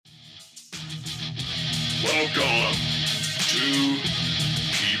Welcome to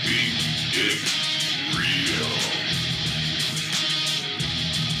Keeping It Real.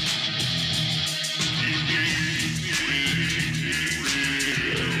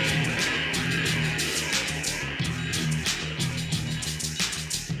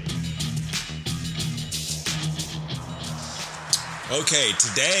 Okay,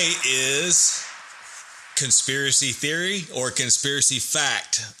 today is conspiracy theory or conspiracy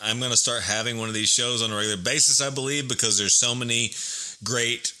fact. I'm going to start having one of these shows on a regular basis, I believe, because there's so many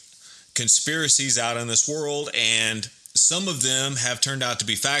great conspiracies out in this world, and some of them have turned out to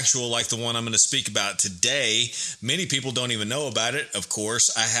be factual, like the one I'm going to speak about today. Many people don't even know about it, of course.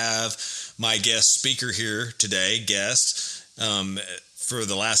 I have my guest speaker here today, for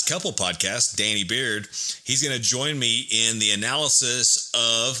the last couple podcasts, Danny Beard. He's going to join me in the analysis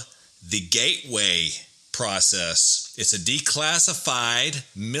of the Gateway process. It's a declassified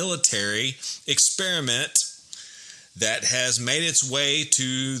military experiment that has made its way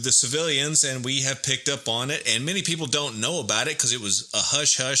to the civilians, and we have picked up on it. And many people don't know about it because it was a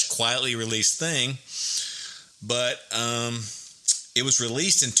hush-hush, quietly released thing. But it was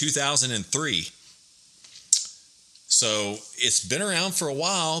released in 2003. So it's been around for a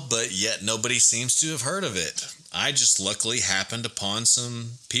while, but yet nobody seems to have heard of it. I just luckily happened upon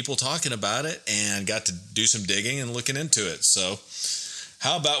some people talking about it and got to do some digging and looking into it. So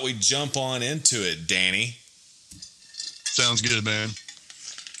how about we jump on into it, Danny? Sounds good, man.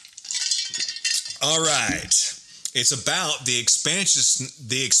 All right. It's about the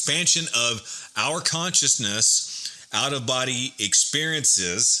expansion of our consciousness, out-of-body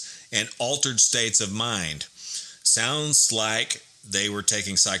experiences, and altered states of mind. Sounds like they were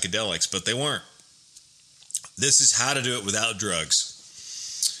taking psychedelics, but they weren't. This is how to do it without drugs.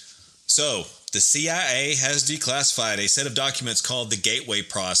 So, the CIA has declassified a set of documents called the Gateway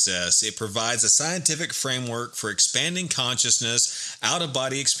process. It provides a scientific framework for expanding consciousness,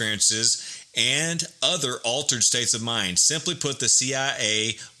 out-of-body experiences, and other altered states of mind. Simply put, the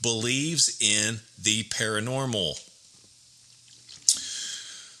CIA believes in the paranormal.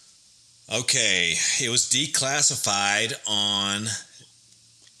 Okay, it was declassified on,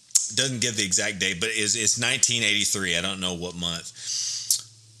 doesn't give the exact date, but it's 1983. I don't know what month.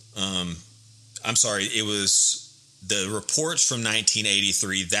 I'm sorry, it was the reports from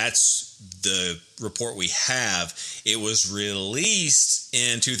 1983. That's the report we have. It was released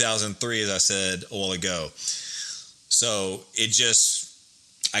in 2003, as I said a while ago. So it just,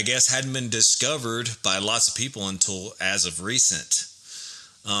 I guess, hadn't been discovered by lots of people until as of recent.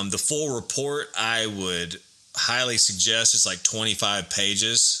 The full report, I would highly suggest, it's like 25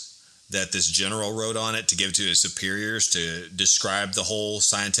 pages that this general wrote on it to give to his superiors to describe the whole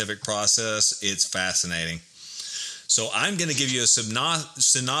scientific process. It's fascinating. So I'm going to give you a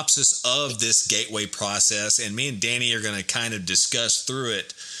synopsis of this Gateway process, and me and Danny are going to kind of discuss through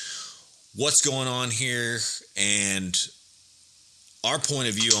it what's going on here and our point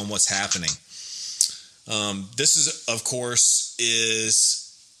of view on what's happening. This is, of course, is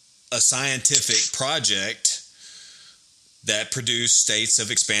a scientific project that produced states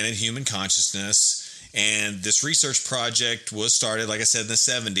of expanded human consciousness. And this research project was started, like I said, in the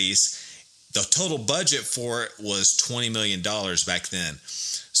 70s. The total budget for it was $20 million back then.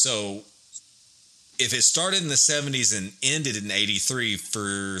 So if it started in the 70s and ended in 83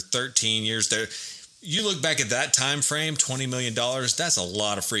 for 13 years there, you look back at that time frame, $20 million, that's a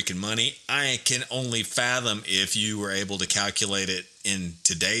lot of freaking money. I can only fathom if you were able to calculate it in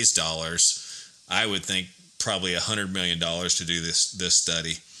today's dollars. I would think probably $100 million to do this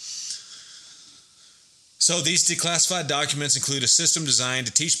study. So these declassified documents include a system designed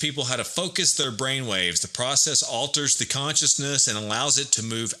to teach people how to focus their brainwaves. The process alters the consciousness and allows it to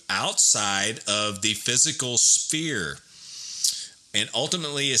move outside of the physical sphere and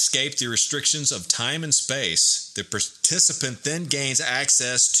ultimately escape the restrictions of time and space. The participant then gains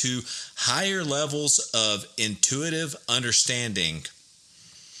access to higher levels of intuitive understanding.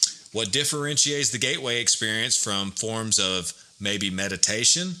 What differentiates the Gateway experience from forms of maybe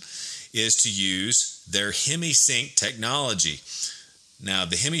meditation is to use their HemiSync technology. Now,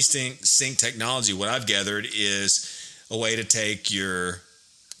 the HemiSync technology, what I've gathered, is a way to take your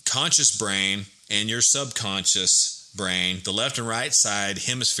conscious brain and your subconscious brain, the left and right side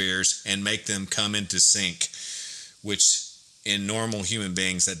hemispheres, and make them come into sync, which in normal human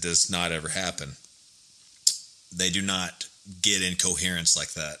beings, that does not ever happen. They do not get in coherence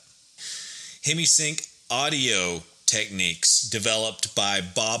like that. HemiSync audio techniques developed by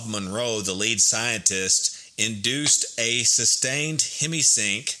Bob Monroe, the lead scientist, induced a sustained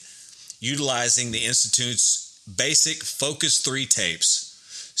HemiSync utilizing the Institute's basic Focus 3 tapes.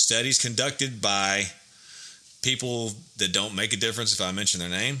 Studies conducted by people that don't make a difference if I mention their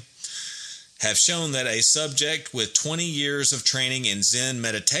name, have shown that a subject with 20 years of training in Zen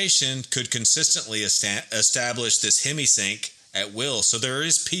meditation could consistently establish this hemisync at will. So there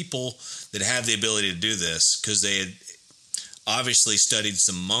is people that have the ability to do this because they had obviously studied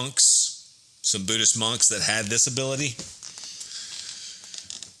some monks, some Buddhist monks that had this ability.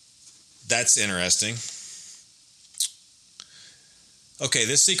 That's interesting. Okay,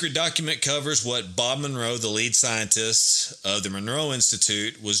 this secret document covers what Bob Monroe, the lead scientist of the Monroe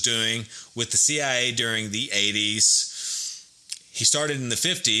Institute, was doing with the CIA during the 80s. He started in the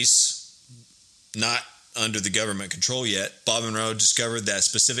 50s, not under the government control yet. Bob Monroe discovered that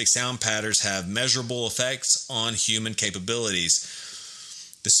specific sound patterns have measurable effects on human capabilities.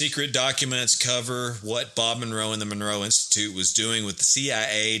 The secret documents cover what Bob Monroe and the Monroe Institute was doing with the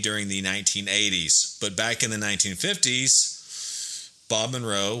CIA during the 1980s. But back in the 1950s, Bob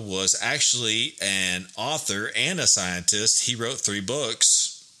Monroe was actually an author and a scientist. He wrote 3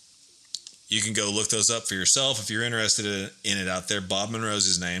 books. You can go look those up for yourself if you're interested in it out there. Bob Monroe's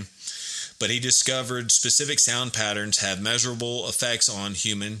his name. But he discovered specific sound patterns have measurable effects on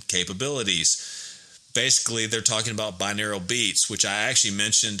human capabilities. Basically, they're talking about binaural beats, which I actually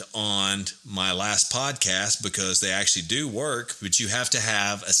mentioned on my last podcast because they actually do work, but you have to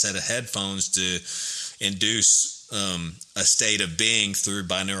have a set of headphones to induce a state of being through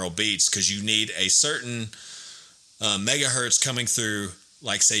binaural beats, because you need a certain megahertz coming through,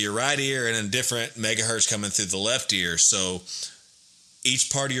 like say your right ear, and a different megahertz coming through the left ear. So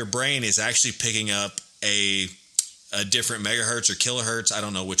each part of your brain is actually picking up a different megahertz or kilohertz. I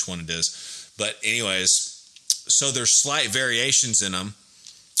don't know which one it is, but anyways, so there's slight variations in them,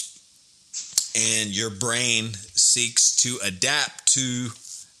 and your brain seeks to adapt to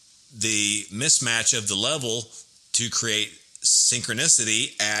the mismatch of the level to create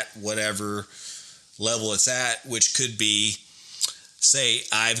synchronicity at whatever level it's at, which could be, say,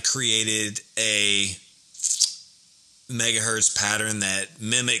 I've created a megahertz pattern that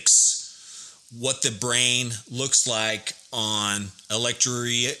mimics what the brain looks like on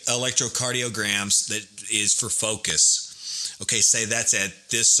electrocardiograms that is for focus. Okay, say that's at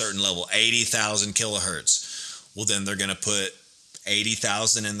this certain level, 80,000 kilohertz. Well, then they're going to put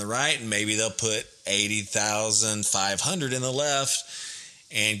 80,000 in the right, and maybe they'll put 80,500 in the left,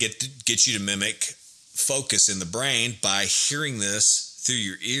 and get you to mimic focus in the brain by hearing this through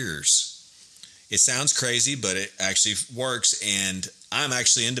your ears. It sounds crazy, but it actually works, and I'm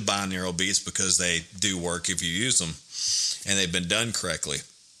actually into binaural beats because they do work if you use them, and they've been done correctly.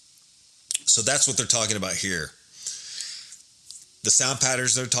 So that's what they're talking about here. The sound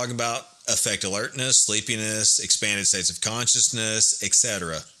patterns they're talking about affect alertness, sleepiness, expanded states of consciousness,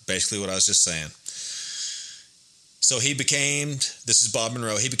 etc. Basically what I was just saying. So this is Bob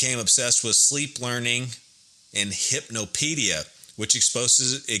Monroe, he became obsessed with sleep learning and hypnopedia, which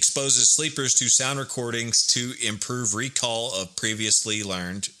exposes sleepers to sound recordings to improve recall of previously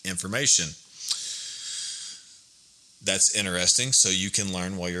learned information. That's interesting. So you can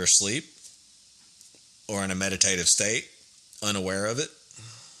learn while you're asleep or in a meditative state, unaware of it.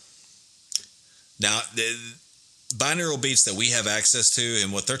 Now, the binaural beats that we have access to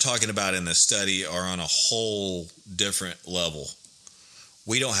and what they're talking about in this study are on a whole different level.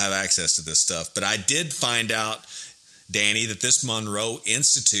 We don't have access to this stuff, but I did find out, Danny, that this Monroe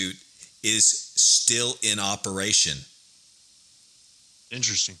Institute is still in operation.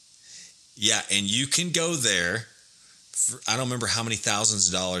 Interesting. Yeah, and you can go there. I don't remember how many thousands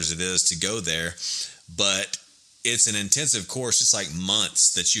of dollars it is to go there, but it's an intensive course. It's like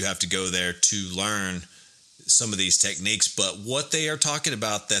months that you have to go there to learn some of these techniques. But what they are talking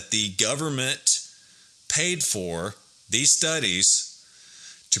about, that the government paid for these studies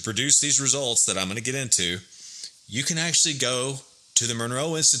to produce these results that I'm going to get into, you can actually go to the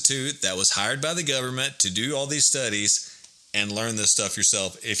Monroe Institute that was hired by the government to do all these studies and learn this stuff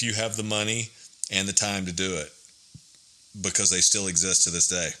yourself if you have the money and the time to do it, because they still exist to this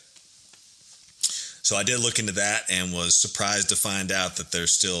day. So I did look into that and was surprised to find out that they're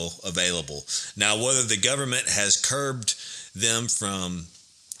still available. Now, whether the government has curbed them from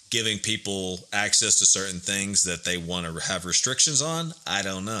giving people access to certain things that they want to have restrictions on, I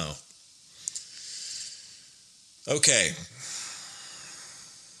don't know. Okay.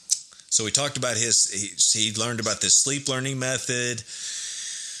 So we talked about he learned about this sleep learning method.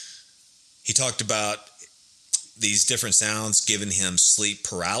 He talked about these different sounds giving him sleep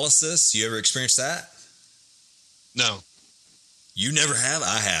paralysis. You ever experienced that? No. You never have?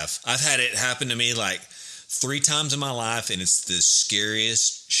 I have. I've had it happen to me like 3 times in my life, and it's the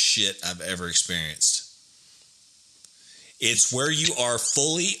scariest shit I've ever experienced. It's where you are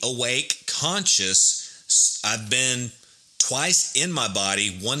fully awake, conscious, I've been twice in my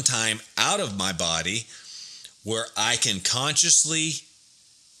body, one time out of my body, where I can consciously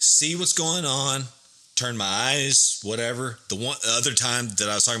see what's going on, turn my eyes, whatever. The other time that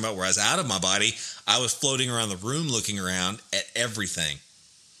I was talking about where I was out of my body, I was floating around the room looking around at everything.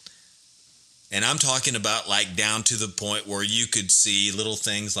 And I'm talking about like down to the point where you could see little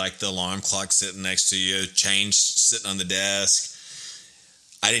things like the alarm clock sitting next to you, change sitting on the desk.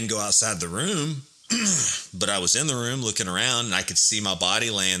 I didn't go outside the room, but I was in the room looking around, and I could see my body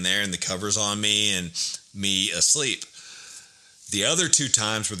laying there and the covers on me and me asleep. The other two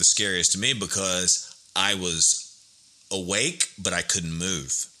times were the scariest to me because I was awake, but I couldn't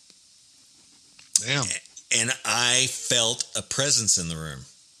move. Damn. And I felt a presence in the room.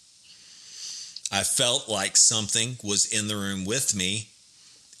 I felt like something was in the room with me,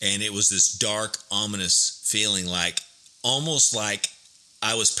 and it was this dark, ominous feeling, like almost like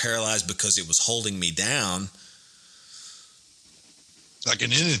I was paralyzed because it was holding me down. Like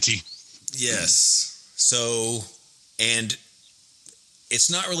an entity. Yes. So, and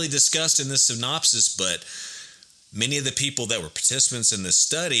it's not really discussed in this synopsis, but many of the people that were participants in this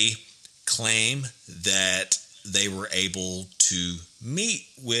study claim that they were able to meet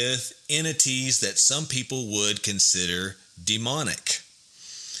with entities that some people would consider demonic.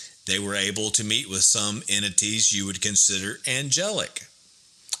 They were able to meet with some entities you would consider angelic.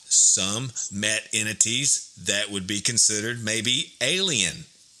 Some met entities that would be considered maybe alien,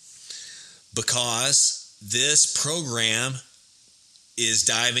 because this program is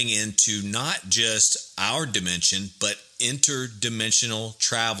diving into not just our dimension, but interdimensional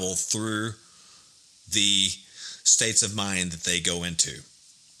travel through the states of mind that they go into.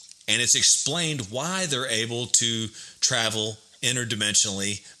 And it's explained why they're able to travel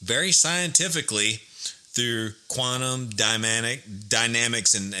interdimensionally very scientifically through quantum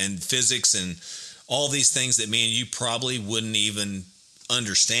dynamics and physics and all these things that me and you probably wouldn't even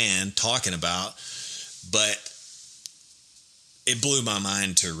understand talking about. But it blew my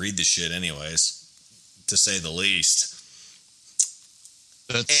mind to read the shit anyways, to say the least.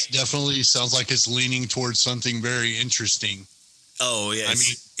 That definitely sounds like it's leaning towards something very interesting. Oh, yeah.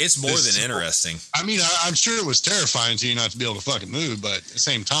 It's more than interesting. I mean, I'm sure it was terrifying to you not to be able to fucking move, but at the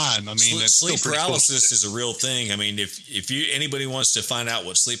same time, I mean, that's sleep still pretty paralysis cool. is a real thing. I mean, if anybody wants to find out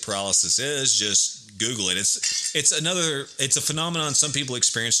what sleep paralysis is, just Google it. It's a phenomenon some people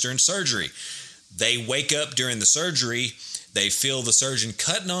experience during surgery. They wake up during the surgery, they feel the surgeon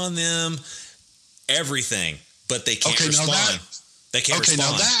cutting on them, everything, but they can't respond. They can't respond.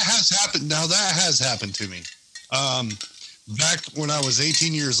 Now that has happened. Now that has happened to me. Back when I was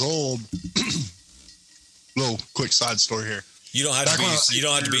 18 years old, little quick side story here. You don't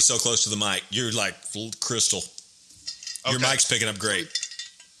have to be so close to the mic. You're like crystal. Your mic's picking up great.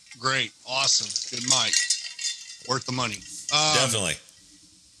 Great. Awesome. Good mic. Worth the money. Definitely.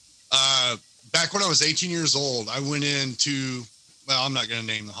 Back when I was 18 years old, I went into, well, I'm not going to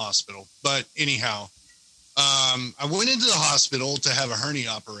name the hospital, but anyhow, I went into the hospital to have a hernia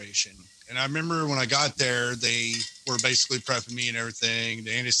operation. And I remember when I got there, they were basically prepping me and everything.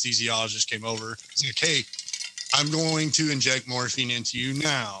 The anesthesiologist came over. He's like, hey, I'm going to inject morphine into you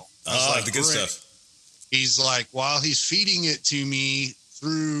now. I was like, the good great. stuff. He's like, while he's feeding it to me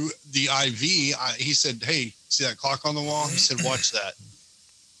through the IV, he said, hey, see that clock on the wall? He said, watch that.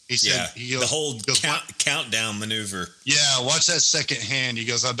 He said, the whole countdown maneuver. Yeah, watch that second hand. He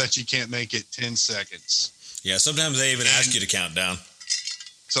goes, I bet you can't make it 10 seconds. Yeah, sometimes they even ask you to count down.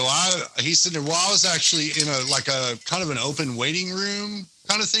 So he said, well, I was actually in a kind of an open waiting room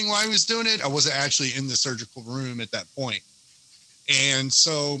kind of thing while I was doing it. I wasn't actually in the surgical room at that point. And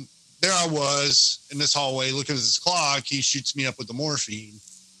so there I was in this hallway looking at this clock. He shoots me up with the morphine.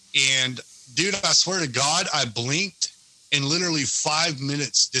 And dude, I swear to God, I blinked and literally 5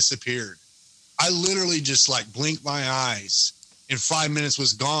 minutes disappeared. I literally just like blinked my eyes and 5 minutes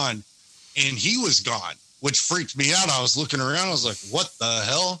was gone and he was gone, which freaked me out. I was looking around. I was like, what the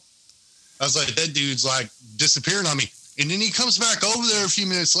hell? I was like, that dude's like disappearing on me. And then he comes back over there a few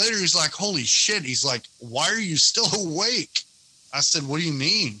minutes later. He's like, holy shit. He's like, why are you still awake? I said, what do you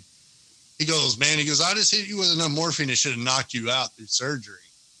mean? He goes, I just hit you with enough morphine that should have knocked you out through surgery.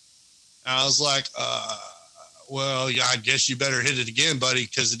 And I was like, well, yeah, I guess you better hit it again, buddy,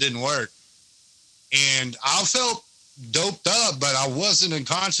 because it didn't work. And I felt doped up, but I wasn't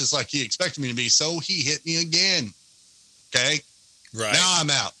unconscious like he expected me to be. So he hit me again. Okay. Right. Now I'm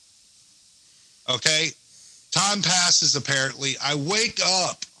out. Okay. Time passes, apparently. I wake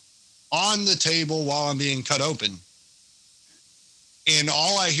up on the table while I'm being cut open. And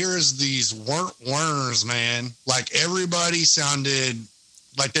all I hear is these whirs, man. Like everybody sounded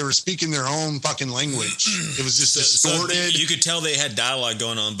like they were speaking their own fucking language. It was just distorted. So you could tell they had dialogue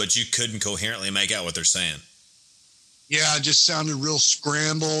going on, but you couldn't coherently make out what they're saying. Yeah, it just sounded real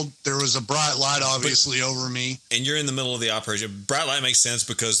scrambled. There was a bright light, obviously, over me. And you're in the middle of the operation. Bright light makes sense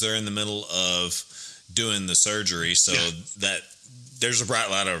because they're in the middle of doing the surgery, so that there's a bright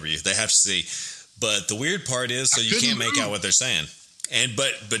light over you. They have to see. But the weird part is, so you can't make out what they're saying. And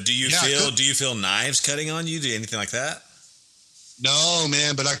but do you feel knives cutting on you? Do anything like that? No,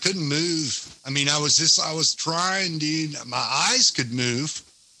 man, but I couldn't move. I mean, I was trying, dude. My eyes could move,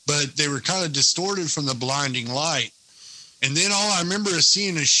 but they were kind of distorted from the blinding light. And then all I remember is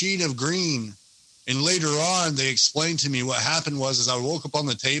seeing a sheet of green. And later on, they explained to me what happened was I woke up on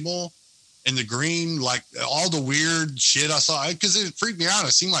the table and the green, like all the weird shit I saw, because it freaked me out.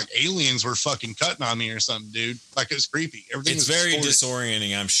 It seemed like aliens were fucking cutting on me or something, dude. Like it was creepy. Everything it's was very distorted.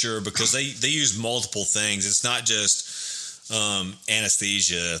 disorienting, I'm sure, because they use multiple things. It's not just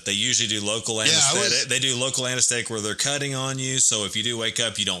anesthesia. They usually do local anesthetic. They do local anesthetic where they're cutting on you. So if you do wake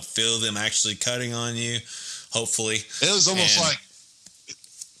up, you don't feel them actually cutting on you. Hopefully, it was almost like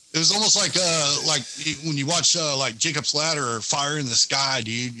when you watch like Jacob's Ladder or Fire in the Sky,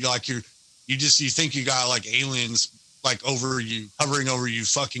 dude. You think you got like aliens like over you, hovering over you,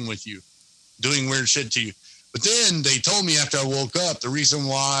 fucking with you, doing weird shit to you. But then they told me after I woke up, the reason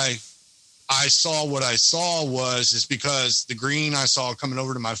why I saw what I saw is because the green I saw coming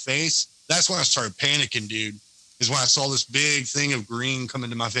over to my face. That's when I started panicking, dude. Is when I saw this big thing of green coming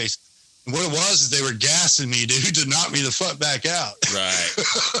to my face. And what it was is they were gassing me, dude, to knock me the fuck back out. Right.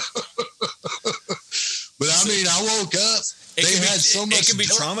 But I mean, I woke up. It can be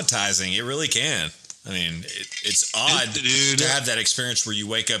traumatizing. It really can. I mean, it's odd to have that experience where you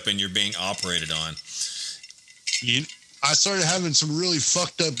wake up and you're being operated on. I started having some really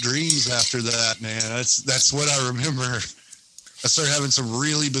fucked up dreams after that, man. That's what I remember. I started having some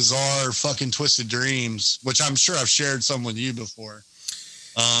really bizarre, fucking twisted dreams, which I'm sure I've shared some with you before.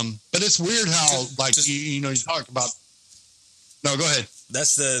 But it's weird how, you talk about. No, go ahead.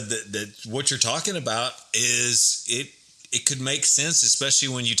 That's the what you're talking about is it could make sense, especially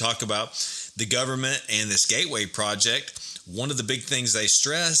when you talk about the government and this Gateway Project. One of the big things they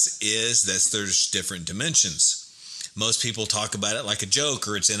stress is that there's different dimensions. Most people talk about it like a joke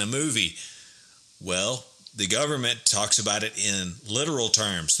or it's in a movie. Well, the government talks about it in literal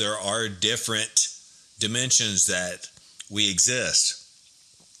terms. There are different dimensions that we exist.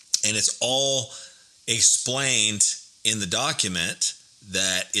 And it's all explained in the document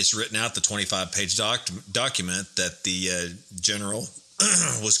that is written out, the 25-page document that the general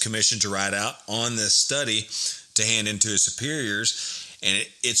was commissioned to write out on this study to hand into his superiors. And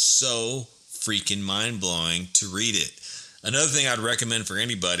it's so freaking mind-blowing to read it. Another thing I'd recommend for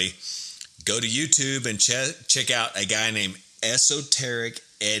anybody, go to YouTube and check out a guy named Esoteric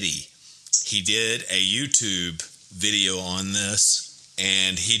Eddie. He did a YouTube video on this.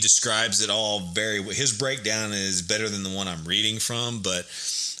 And he describes it all his breakdown is better than the one I'm reading from, but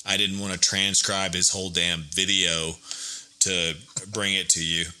I didn't want to transcribe his whole damn video to bring it to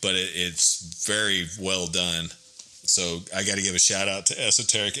you, but it's very well done. So I got to give a shout out to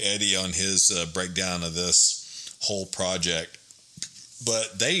Esoteric Eddie on his breakdown of this whole project.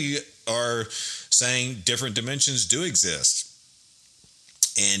 But they are saying different dimensions do exist.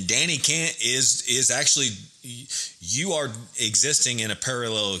 And Danny Kent is actually, you are existing in a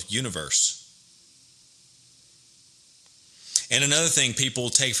parallel universe. And another thing people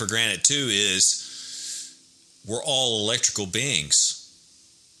take for granted too is we're all electrical beings.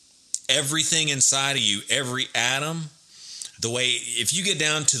 Everything inside of you, every atom, if you get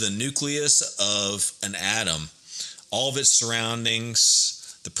down to the nucleus of an atom, all of its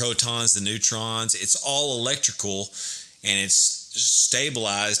surroundings, the protons, the neutrons, it's all electrical, and it's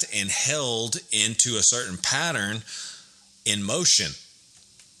stabilized and held into a certain pattern in motion.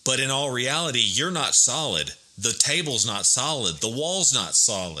 But in all reality, you're not solid. The table's not solid. The wall's not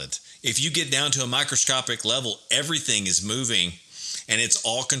solid. If you get down to a microscopic level, everything is moving, and it's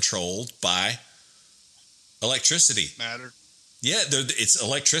all controlled by electricity. Matter. Yeah, it's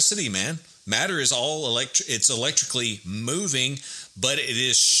electricity, man. Matter is all it's electrically moving, but it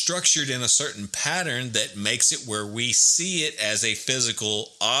is structured in a certain pattern that makes it where we see it as a physical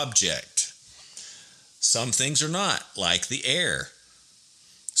object. Some things are not, like the air.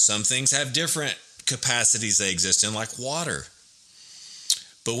 Some things have different capacities they exist in, like water.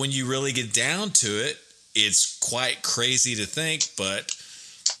 But when you really get down to it, it's quite crazy to think, but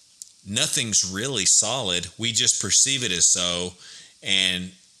nothing's really solid. We just perceive it as so,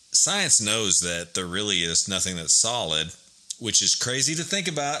 and science knows that there really is nothing that's solid, which is crazy to think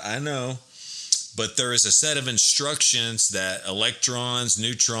about, I know. but there is a set of instructions that electrons,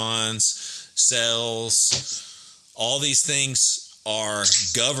 neutrons, cells, all these things are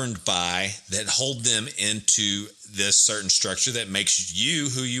governed by that hold them into this certain structure that makes you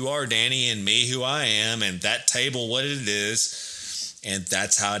who you are, Danny, and me who I am, and that table what it is, and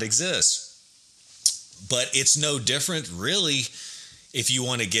that's how it exists. But it's no different, really, if you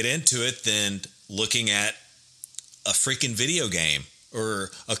want to get into it, than looking at a freaking video game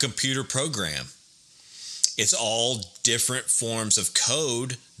or a computer program. It's all different forms of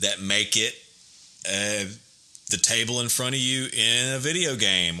code that make it the table in front of you in a video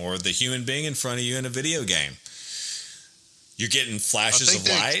game, or the human being in front of you in a video game. You're getting flashes of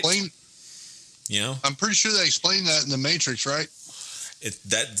light. I'm pretty sure they explained that in the Matrix, right?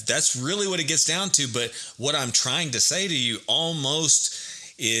 That's really what it gets down to. But what I'm trying to say to you almost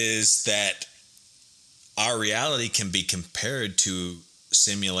is that our reality can be compared to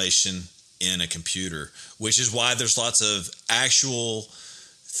simulation in a computer, which is why there's lots of actual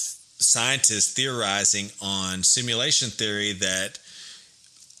scientists theorizing on simulation theory that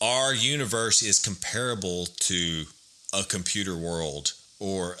our universe is comparable to a computer world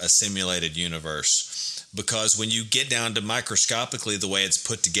or a simulated universe, because when you get down to microscopically the way it's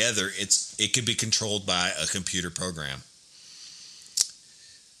put together, it could be controlled by a computer program.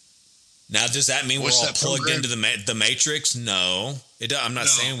 Now, does that mean we're all plugged into the Matrix? No. I'm not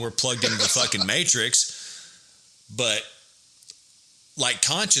saying we're plugged into the fucking Matrix, but like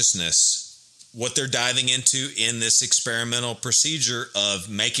consciousness, what they're diving into in this experimental procedure of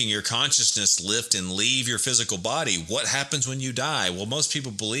making your consciousness lift and leave your physical body. What happens when you die? Well, most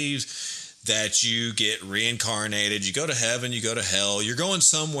people believe that you get reincarnated, you go to heaven, you go to hell, you're going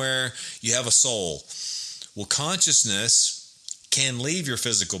somewhere, you have a soul. Well, consciousness can leave your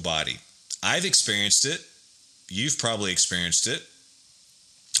physical body. I've experienced it. You've probably experienced it.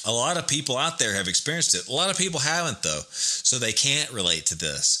 A lot of people out there have experienced it. A lot of people haven't, though, so they can't relate to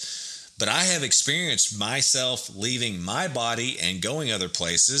this. But I have experienced myself leaving my body and going other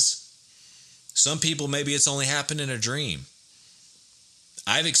places. Some people, maybe it's only happened in a dream.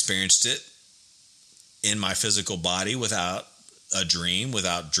 I've experienced it in my physical body without a dream,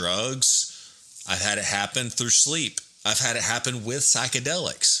 without drugs. I've had it happen through sleep. I've had it happen with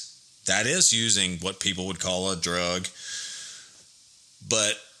psychedelics. That is using what people would call a drug.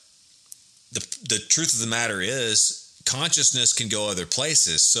 But the truth of the matter is, consciousness can go other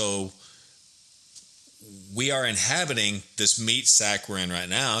places. So we are inhabiting this meat sack we're in right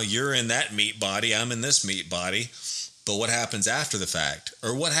now. You're in that meat body. I'm in this meat body. But what happens after the fact?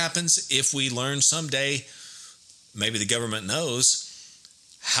 Or what happens if we learn someday, maybe the government knows,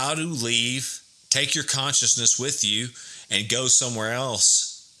 how to leave, take your consciousness with you, and go somewhere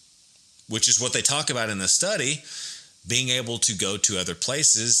else, which is what they talk about in the study, being able to go to other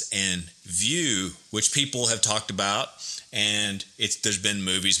places and view, which people have talked about, and there's been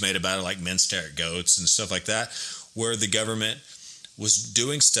movies made about it, like Men Stare at Goats and stuff like that, where the government was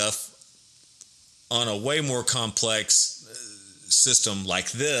doing stuff on a way more complex system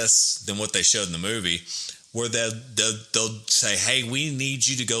like this than what they showed in the movie, where they'll say, hey, we need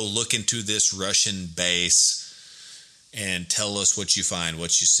you to go look into this Russian base and tell us what you find,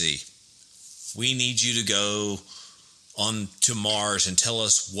 what you see. We need you to go on to Mars and tell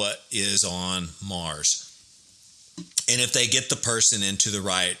us what is on Mars. And if they get the person into the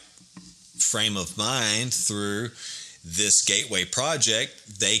right frame of mind through this gateway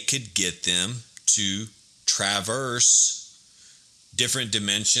project, they could get them to traverse different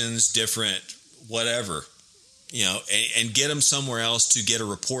dimensions, different whatever, and get them somewhere else to get a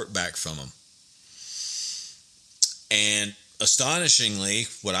report back from them. And astonishingly,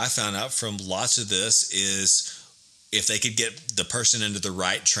 what I found out from lots of this is if they could get the person into the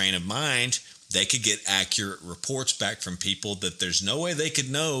right train of mind, they could get accurate reports back from people that there's no way they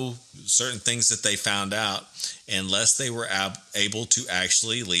could know certain things that they found out unless they were able to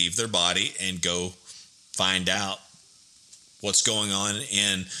actually leave their body and go find out what's going on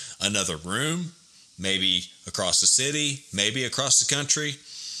in another room, maybe across the city, maybe across the country.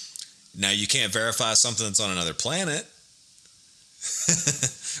 Now, you can't verify something that's on another planet,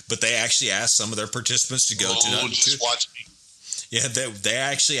 but they actually asked some of their participants to go just watch me. Yeah, they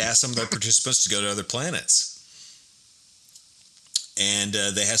actually asked some of their participants to go to other planets. And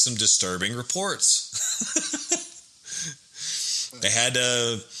they had some disturbing reports. They had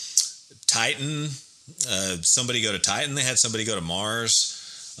Titan, somebody go to Titan. They had somebody go to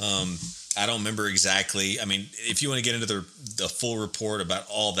Mars. I don't remember exactly. I mean, if you want to get into the full report about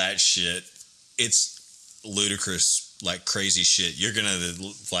all that shit, it's ludicrous, like crazy shit. You're going to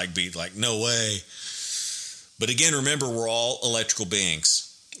be like, no way. But again, remember, we're all electrical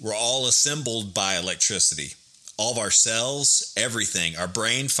beings. We're all assembled by electricity. All of our cells, everything. Our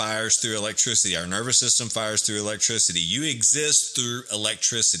brain fires through electricity. Our nervous system fires through electricity. You exist through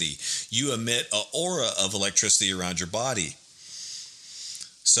electricity. You emit an aura of electricity around your body.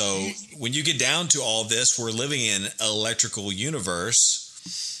 So when you get down to all this, we're living in an electrical universe.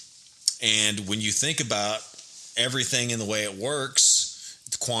 And when you think about everything in the way it works,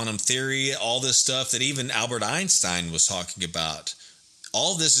 the quantum theory, all this stuff that even Albert Einstein was talking about,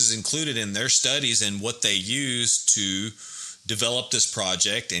 all this is included in their studies and what they use to develop this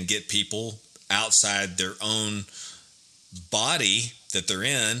project and get people outside their own body that they're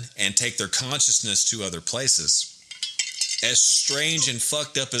in and take their consciousness to other places. As strange and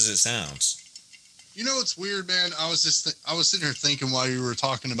fucked up as it sounds. You know what's weird, man? I was sitting here thinking while you were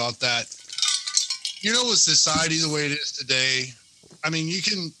talking about that. You know, with society the way it is today, I mean, you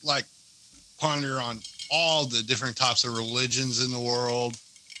can like ponder on all the different types of religions in the world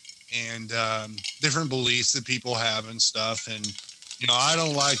and different beliefs that people have and stuff. And, you know, I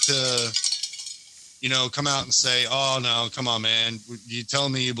don't like to, you know, come out and say, oh, no, come on, man. You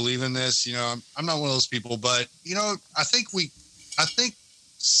telling me you believe in this? You know, I'm not one of those people. But, you know, I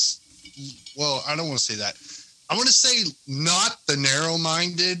don't want to say that. I want to say not the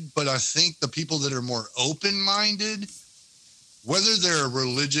narrow-minded, but I think the people that are more open-minded, whether they're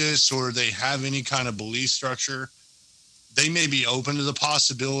religious or they have any kind of belief structure, they may be open to the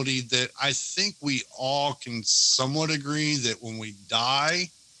possibility that I think we all can somewhat agree that when we die,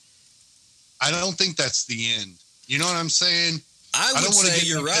 I don't think that's the end. You know what I'm saying? I would say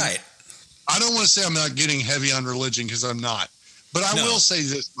you're right. I don't want to say I'm not getting heavy on religion because I'm not. But I will say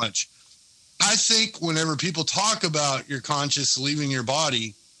this much. I think whenever people talk about your conscious leaving your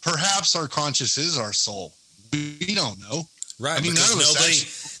body, perhaps our conscious is our soul. We don't know. Right. I mean, because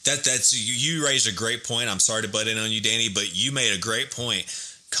nobody. That's you raised a great point. I'm sorry to butt in on you, Danny, but you made a great point.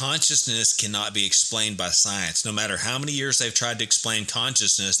 Consciousness cannot be explained by science. No matter how many years they've tried to explain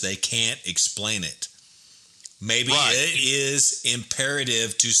consciousness, they can't explain it. Maybe it is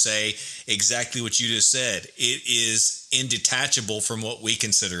imperative to say exactly what you just said. It is indetachable from what we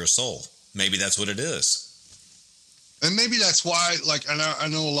consider a soul. Maybe that's what it is. And maybe that's why, like, I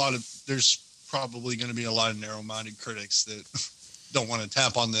know there's probably going to be a lot of narrow-minded critics that don't want to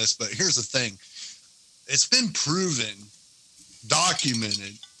tap on this, but here's the thing. It's been proven,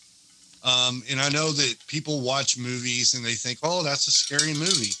 documented, and I know that people watch movies and they think, oh, that's a scary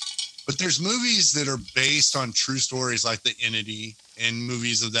movie. But there's movies that are based on true stories like The Entity and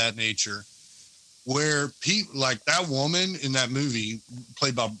movies of that nature, where people like that woman in that movie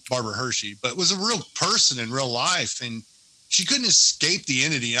played by Barbara Hershey, but was a real person in real life. And she couldn't escape the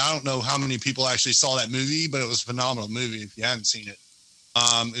entity. I don't know how many people actually saw that movie, but it was a phenomenal movie if you hadn't seen it.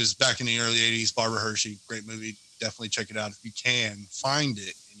 It was back in the early 80s, Barbara Hershey, great movie. Definitely check it out if you can find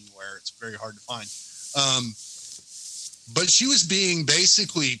it anywhere. It's very hard to find. But she was being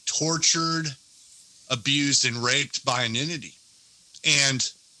basically tortured, abused, and raped by an entity. And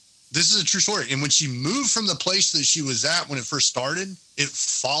this is a true story. And when she moved from the place that she was at when it first started, it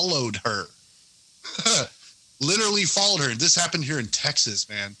followed her. Literally followed her. This happened here in Texas,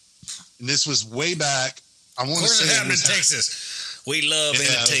 man. And this was way back. I want to say it happened in Texas. We love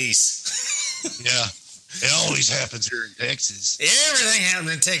entities. Yeah. It always happens here in Texas. Everything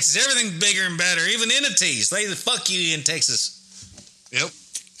happens in Texas. Everything's bigger and better. Even entities. They fuck you in Texas. Yep.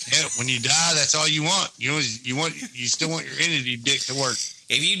 Yeah. When you die, that's all you want. You still want your entity dick to work.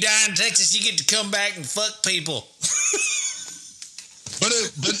 If you die in Texas, you get to come back and fuck people. But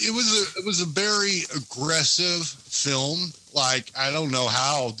it was a very aggressive film. Like, I don't know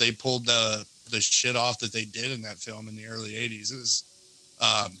how they pulled the shit off that they did in that film in the early 80s. It was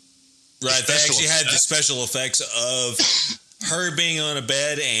right. They actually had the special effects of her being on a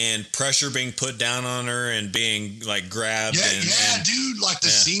bed and pressure being put down on her and being like grabbed. Yeah, dude. Like the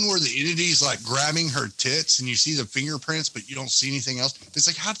scene where the entity's like grabbing her tits and you see the fingerprints, but you don't see anything else. It's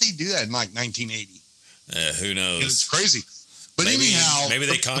like, how did they do that in like 1980? Who knows? It's crazy. But maybe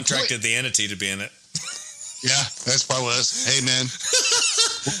they contracted the entity to be in it. Yeah, that's probably what it was. Hey, man.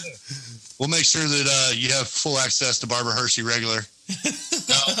 We'll make sure that you have full access to Barbara Hershey regular.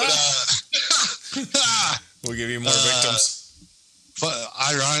 We'll give you more victims.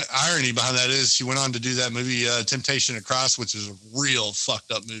 Irony behind that is she went on to do that movie Temptation Across, which is a real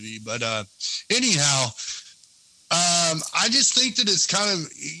fucked up movie. But anyhow, I just think that it's kind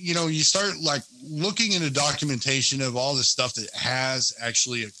of, you start like looking into documentation of all the stuff that has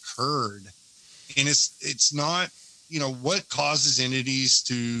actually occurred. And it's not, what causes entities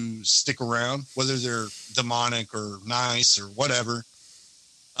to stick around, whether they're demonic or nice or whatever.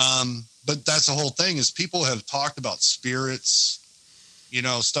 But that's the whole thing is people have talked about spirits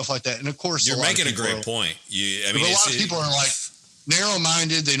stuff like that. And of course, you're making a great point. A lot of people are like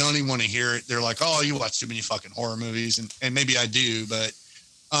narrow-minded. They don't even want to hear it. They're like, oh, you watch too many fucking horror movies. And maybe I do, but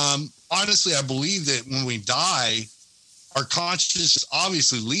honestly, I believe that when we die, our consciousness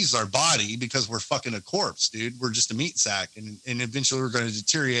obviously leaves our body because we're fucking a corpse, dude. We're just a meat sack. And eventually we're going to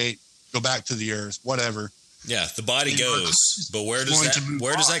deteriorate, go back to the earth, whatever. Yeah, the body goes. But where does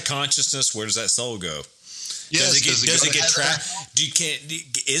that consciousness, where does that soul go? Yes, does it get trapped?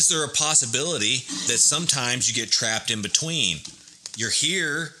 Is there a possibility that sometimes you get trapped in between? You're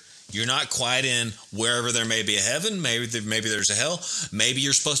here. You're not quite in wherever there may be a heaven. Maybe there's a hell. Maybe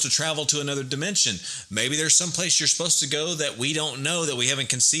you're supposed to travel to another dimension. Maybe there's some place you're supposed to go that we don't know, that we haven't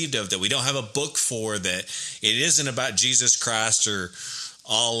conceived of, that we don't have a book for, that it isn't about Jesus Christ or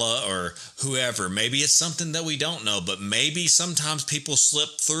Allah or whoever. Maybe it's something that we don't know, but maybe sometimes people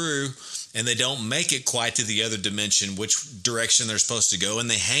slip through and they don't make it quite to the other dimension, which direction they're supposed to go, and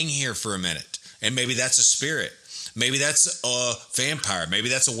they hang here for a minute. And maybe that's a spirit. Maybe that's a vampire. Maybe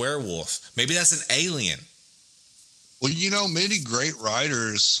that's a werewolf. Maybe that's an alien. Well, many great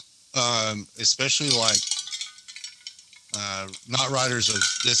writers, especially like not writers of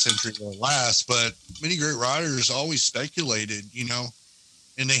this century or last, but many great writers always speculated,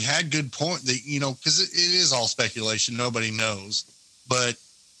 and they had good point that, because it is all speculation. Nobody knows. But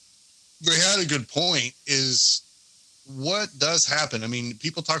they had a good point is what does happen. I mean,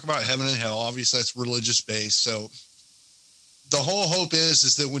 people talk about heaven and hell. Obviously, that's religious based. So the whole hope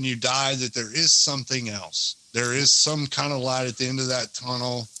is that when you die, that there is something else. There is some kind of light at the end of that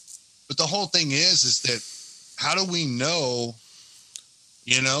tunnel. But the whole thing is that how do we know,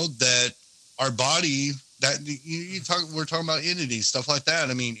 that our body, that we're talking about entities, stuff like that.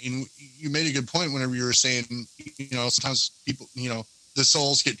 I mean, you made a good point whenever you were saying, sometimes people, the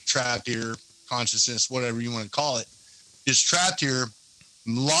souls get trapped here, consciousness, whatever you want to call it, is trapped here.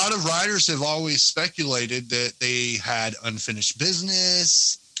 A lot of writers have always speculated that they had unfinished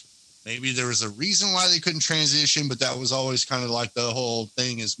business. Maybe there was a reason why they couldn't transition, but that was always kind of like the whole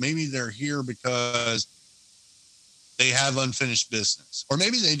thing is maybe they're here because they have unfinished business. Or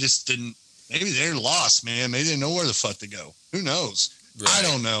maybe they just didn't, maybe they're lost, man. Maybe they didn't know where the fuck to go. Who knows? Right. I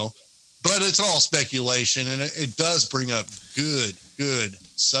don't know. But it's all speculation, and it does bring up good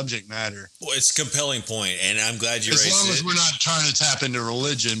subject matter. Well, it's a compelling point, and I'm glad you raised it. As long as we're not trying to tap into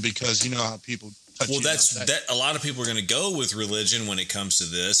religion, because you know how people touch you. Well, that. A lot of people are going to go with religion when it comes to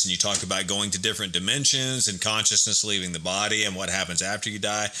this, and you talk about going to different dimensions and consciousness leaving the body and what happens after you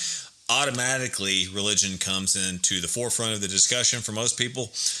die. Automatically, religion comes into the forefront of the discussion for most people.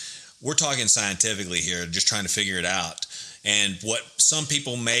 We're talking scientifically here, just trying to figure it out. And what some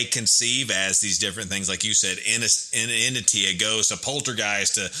people may conceive as these different things, like you said, an entity, a ghost, a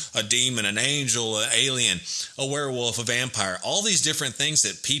poltergeist, a demon, an angel, an alien, a werewolf, a vampire, all these different things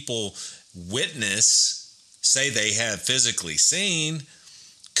that people witness, say they have physically seen,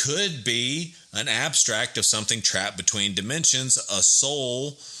 could be an abstract of something trapped between dimensions, a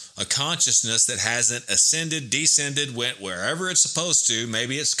soul, a consciousness that hasn't ascended, descended, went wherever it's supposed to.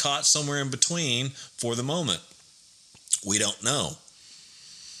 Maybe it's caught somewhere in between for the moment. We don't know.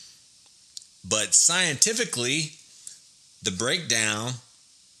 But scientifically, the breakdown,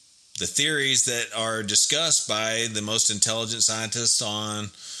 the theories that are discussed by the most intelligent scientists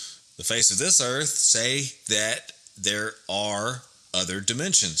on the face of this earth say that there are other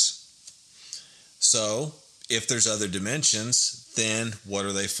dimensions. So, if there's other dimensions, then what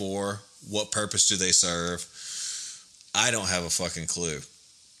are they for? What purpose do they serve? I don't have a fucking clue.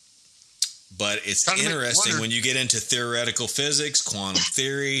 But it's interesting when you get into theoretical physics, quantum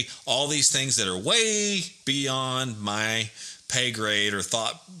theory, all these things that are way beyond my pay grade or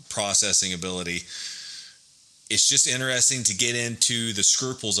thought processing ability. It's just interesting to get into the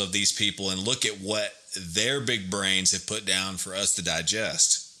scruples of these people and look at what their big brains have put down for us to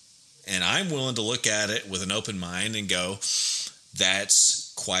digest. And I'm willing to look at it with an open mind and go,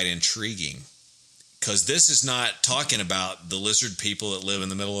 that's quite intriguing. Because this is not talking about the lizard people that live in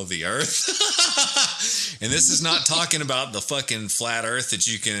the middle of the earth. And this is not talking about the fucking flat earth that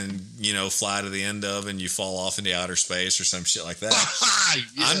you can, fly to the end of and you fall off into outer space or some shit like that.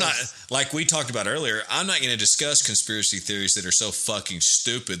 Yes. I'm not, like we talked about earlier, I'm not going to discuss conspiracy theories that are so fucking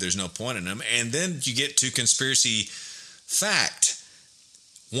stupid, there's no point in them. And then you get to conspiracy fact.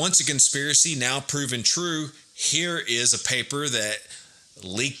 Once a conspiracy, now proven true, here is a paper that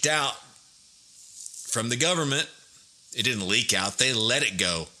leaked out from the government. It didn't leak out. They let it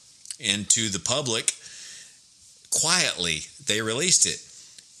go into the public quietly. They released it.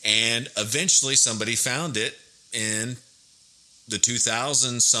 And eventually somebody found it in the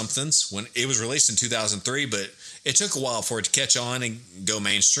 2000 somethings when it was released in 2003, but it took a while for it to catch on and go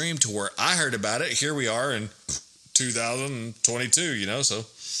mainstream to where I heard about it. Here we are in 2022, you know, so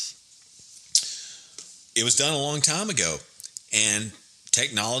it was done a long time ago. And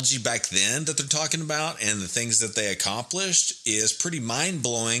technology back then that they're talking about and the things that they accomplished is pretty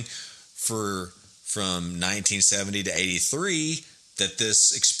mind-blowing from 1970 to 83 that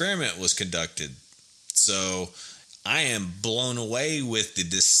this experiment was conducted. So I am blown away with the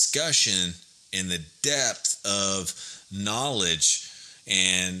discussion and the depth of knowledge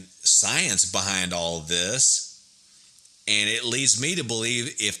and science behind all of this. And it leads me to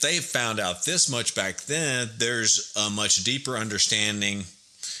believe if they found out this much back then, there's a much deeper understanding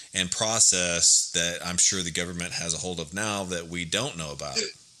and process that I'm sure the government has a hold of now that we don't know about.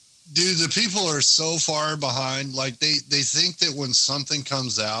 Dude, the people are so far behind. Like they think that when something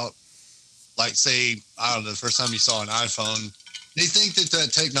comes out, like say, I don't know, the first time you saw an iPhone, they think that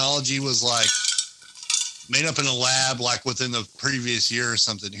that technology was like made up in a lab, like within the previous year or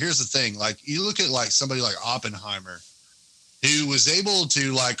something. Here's the thing. Like you look at like somebody like Oppenheimer, who was able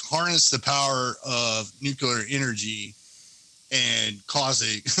to like harness the power of nuclear energy and cause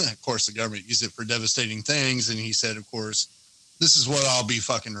it. Of course, the government used it for devastating things. And he said, of course, this is what I'll be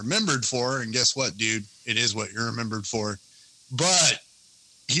fucking remembered for. And guess what, dude? It is what you're remembered for. But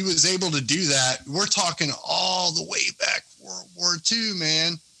he was able to do that. We're talking all the way back World War II,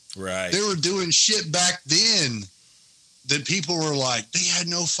 man. Right. They were doing shit back then that people were like, they had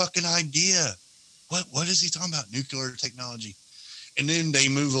no fucking idea. What is he talking about? Nuclear technology. And then they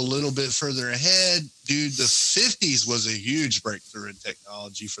move a little bit further ahead. Dude, the 50s was a huge breakthrough in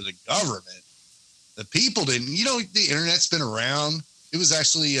technology for the government. The people didn't. You know, the internet's been around. It was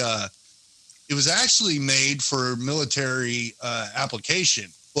actually made for military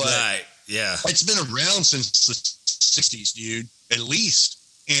application. But right. Yeah. It's been around since the 60s, dude, at least.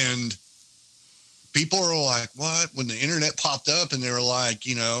 And people are like, what? When the internet popped up and they were like,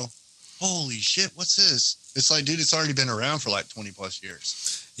 you know, holy shit, what's this? It's like, dude, it's already been around for like 20 plus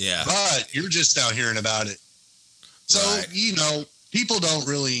years. Yeah. But you're just now hearing about it. So, right. You know, people don't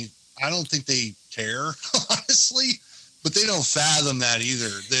really, I don't think they care, honestly, but they don't fathom that either.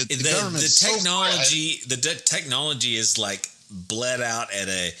 The technology is like bled out at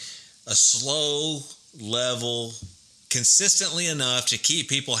a slow level, consistently enough to keep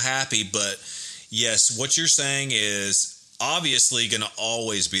people happy. But yes, what you're saying is obviously going to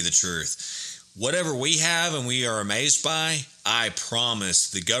always be the truth. Whatever we have and we are amazed by, I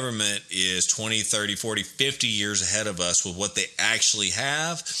promise the government is 20, 30, 40, 50 years ahead of us with what they actually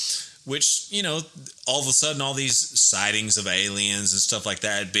have, which, you know, all of a sudden all these sightings of aliens and stuff like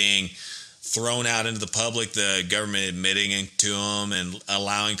that being thrown out into the public, the government admitting it to them and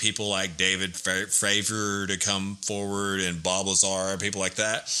allowing people like David Fravor to come forward and Bob Lazar and people like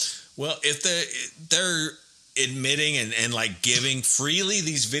that. Well, if they're admitting and like giving freely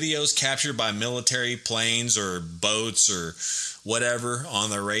these videos captured by military planes or boats or whatever on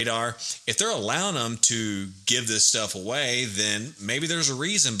their radar, if they're allowing them to give this stuff away, then maybe there's a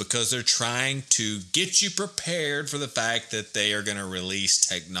reason, because they're trying to get you prepared for the fact that they are going to release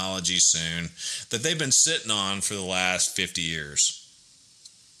technology soon that they've been sitting on for the last 50 years.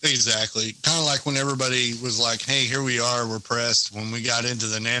 Exactly. Kind of like when everybody was like, hey, here we are, we're pressed. When we got into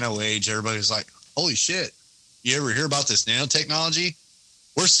the nano age, everybody was like, holy shit. You ever hear about this nanotechnology?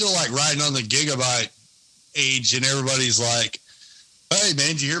 We're still like riding on the gigabyte age, and everybody's like, hey, man,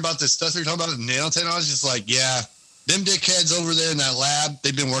 did you hear about this stuff they're talking about, nanotechnology? It's like, yeah, them dickheads over there in that lab,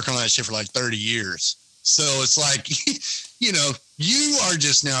 they've been working on that shit for like 30 years. So it's like, you know, you are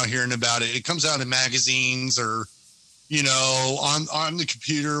just now hearing about it. It comes out in magazines or, you know, on the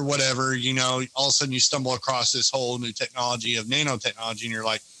computer, whatever, you know, all of a sudden you stumble across this whole new technology of nanotechnology, and you're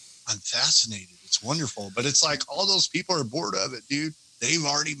like, I'm fascinated. It's wonderful. But it's like all those people are bored of it, dude. They've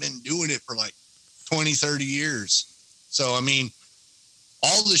already been doing it for like 20, 30 years. So, I mean,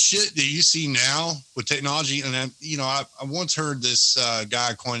 all the shit that you see now with technology, and I once heard this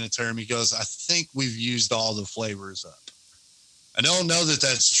guy coin a term. He goes, I think we've used all the flavors up. I don't know that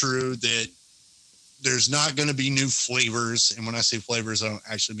that's true, that there's not going to be new flavors. And when I say flavors, I don't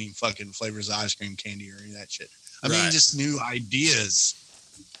actually mean fucking flavors of ice cream, candy, or any of that shit. I mean just new ideas.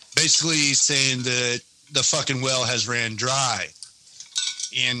 Basically saying that the fucking well has ran dry.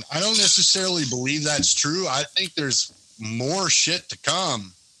 And I don't necessarily believe that's true. I think there's more shit to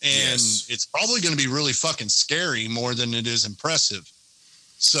come. And It's probably going to be really fucking scary more than it is impressive.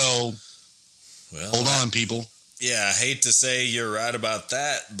 So, hold on, people. Yeah, I hate to say you're right about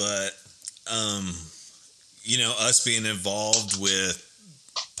that, but, you know, us being involved with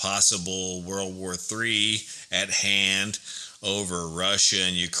possible World War III at hand, over Russia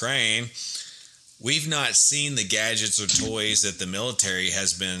and Ukraine, we've not seen the gadgets or toys that the military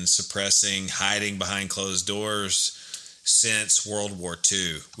has been suppressing, hiding behind closed doors since World War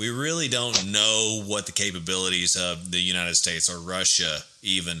II. We really don't know what the capabilities of the United States or Russia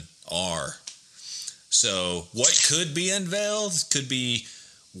even are. So what could be unveiled could be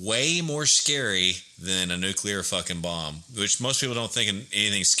way more scary than a nuclear fucking bomb, which most people don't think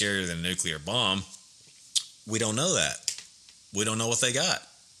anything scarier than a nuclear bomb. We don't know that. We don't know what they got.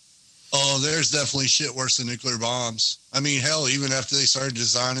 Oh, there's definitely shit worse than nuclear bombs. I mean, hell, even after they started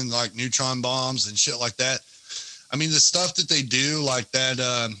designing like neutron bombs and shit like that. I mean, the stuff that they do like that,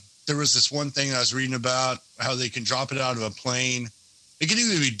 there was this one thing I was reading about how they can drop it out of a plane. It can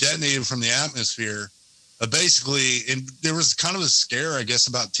even be detonated from the atmosphere. Basically, and there was kind of a scare, I guess,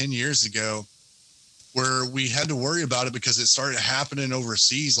 about 10 years ago where we had to worry about it because it started happening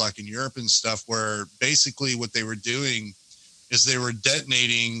overseas, like in Europe and stuff, where basically what they were doing is they were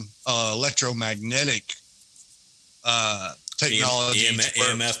detonating electromagnetic technology.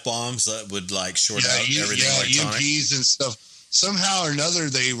 EMF bombs that would like short out everything electronic. EMPs and stuff. Somehow or another,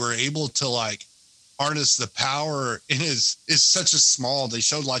 they were able to like harness the power. And it's such a small, they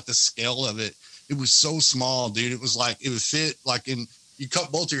showed like the scale of it. It was so small, dude. It was like, it would fit like you cut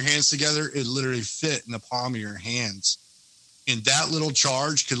both your hands together, it literally fit in the palm of your hands. And that little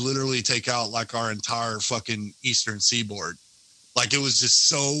charge could literally take out like our entire fucking eastern seaboard. Like it was just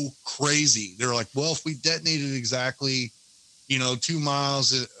so crazy. They're like, well, if we detonated exactly, 2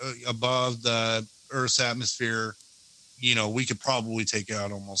 miles above the Earth's atmosphere, we could probably take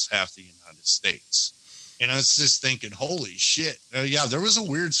out almost half the United States. And I was just thinking, holy shit. Yeah, there was a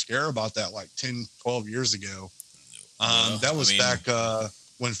weird scare about that like 10, 12 years ago. That was back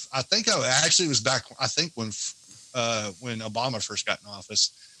when I think it was back, I think when Obama first got in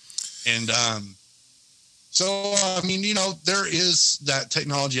office. And so, I mean, there is that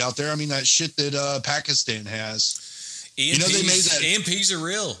technology out there. I mean, that shit that Pakistan has. EMPs, they made that. EMPs are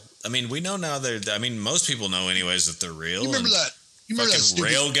real. I mean, we know now most people know anyways that they're real. You remember that? Fucking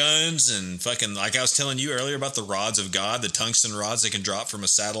rail guns and fucking, like I was telling you earlier about the rods of God, the tungsten rods that can drop from a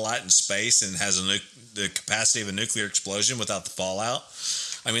satellite in space and has the capacity of a nuclear explosion without the fallout.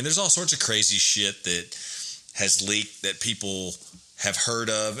 I mean, there's all sorts of crazy shit that has leaked that people have heard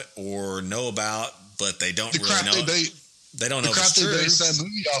of or know about, but they don't really know. They don't know if it's true.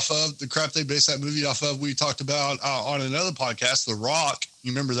 The crap they based that movie off of, we talked about on another podcast, The Rock.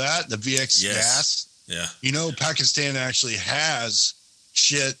 You remember that? The VX gas? Yeah. Pakistan actually has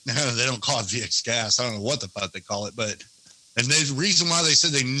shit. They don't call it VX gas. I don't know what the fuck they call it, and the reason why they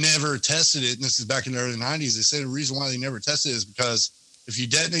said they never tested it, and this is back in the early 90s, they said the reason why they never tested it is because if you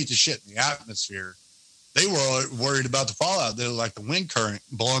detonate the shit in the atmosphere, they were worried about the fallout. They're like the wind current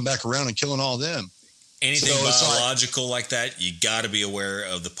blowing back around and killing all of them. Anything biological like that, you got to be aware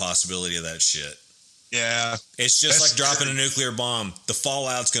of the possibility of that shit. Yeah. It's just like dropping a nuclear bomb. The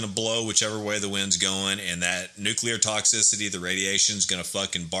fallout's going to blow whichever way the wind's going, and that nuclear toxicity, the radiation's going to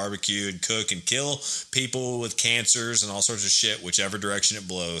fucking barbecue and cook and kill people with cancers and all sorts of shit, whichever direction it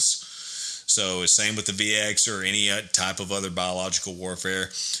blows. So it's same with the VX or any type of other biological warfare.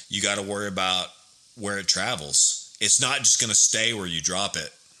 You got to worry about where it travels. It's not just going to stay where you drop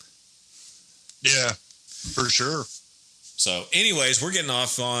it. Yeah, for sure. So, anyways, we're getting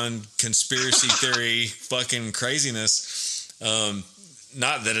off on conspiracy theory fucking craziness.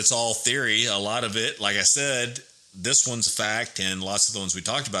 Not that it's all theory. A lot of it, like I said, this one's a fact, and lots of the ones we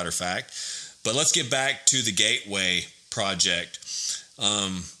talked about are fact. But let's get back to the Gateway project.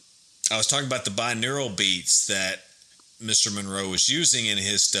 I was talking about the binaural beats that Mr. Monroe was using in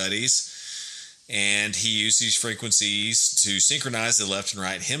his studies, and he used these frequencies to synchronize the left and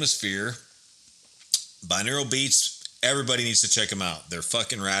right hemisphere. Binaural beats, everybody needs to check them out. They're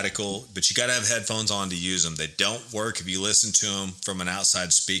fucking radical, but you got to have headphones on to use them. They don't work if you listen to them from an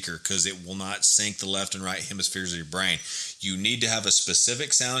outside speaker because it will not sync the left and right hemispheres of your brain. You need to have a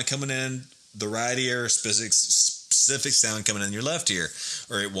specific sound coming in the right ear, specific sound coming in your left ear,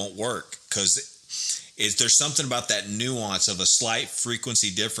 or it won't work because there's something about that nuance of a slight frequency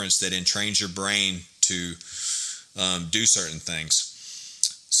difference that entrains your brain to do certain things.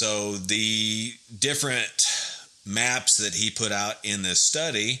 So the different maps that he put out in this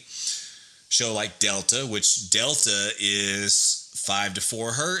study show like delta, which delta is 5 to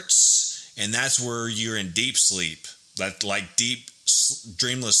 4 hertz, and that's where you're in deep sleep, like deep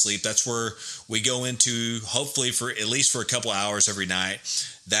dreamless sleep. That's where we go into, hopefully for at least for a couple hours every night.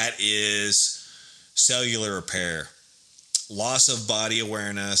 That is cellular repair, loss of body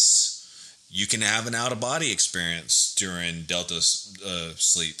awareness. You can have an out-of-body experience during delta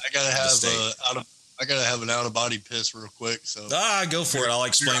sleep. I I gotta have an out of body piss real quick. So go for it. I'll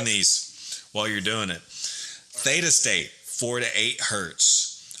explain these while you're doing it. Theta state, 4 to 8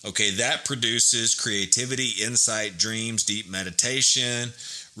 hertz. Okay, that produces creativity, insight, dreams, deep meditation,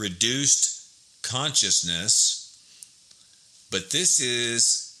 reduced consciousness. But this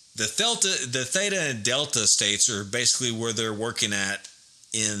is the theta and delta states are basically where they're working at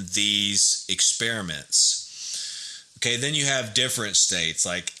in these experiments. Okay, then you have different states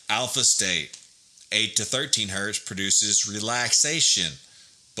like alpha state, 8 to 13 hertz, produces relaxation,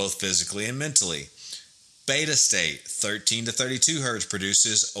 both physically and mentally. Beta state, 13 to 32 hertz,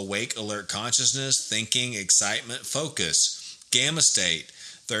 produces awake, alert consciousness, thinking, excitement, focus. Gamma state,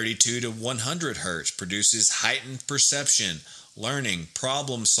 32 to 100 hertz, produces heightened perception, learning,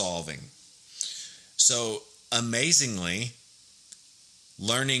 problem solving. So, amazingly,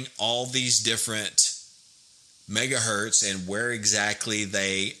 learning all these different megahertz and where exactly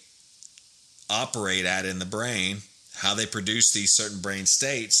they operate at in the brain, how they produce these certain brain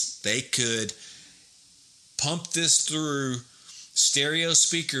states, they could pump this through stereo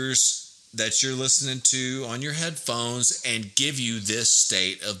speakers that you're listening to on your headphones and give you this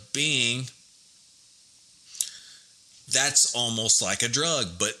state of being. That's almost like a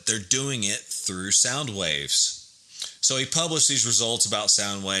drug, but they're doing it through sound waves. So he published these results about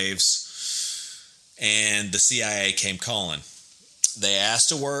sound waves, and the CIA came calling. They asked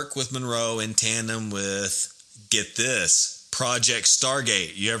to work with Monroe in tandem with, get this, Project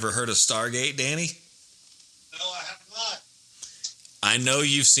Stargate. You ever heard of Stargate, Danny? No, I have not. I know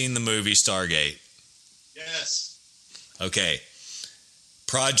you've seen the movie Stargate. Yes. Okay.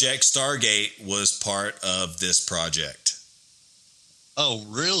 Project Stargate was part of this project. Oh,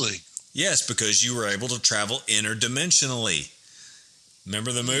 really? Yes, because you were able to travel interdimensionally.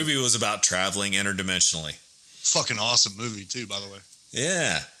 Remember, the movie was about traveling interdimensionally. Fucking awesome movie, too, by the way.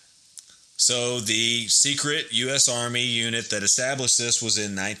 Yeah. So the secret U.S. Army unit that established this was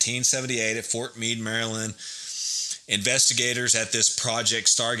in 1978 at Fort Meade, Maryland. Investigators at this Project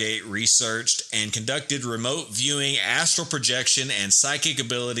Stargate researched and conducted remote viewing, astral projection, and psychic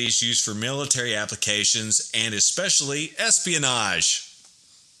abilities used for military applications and especially espionage.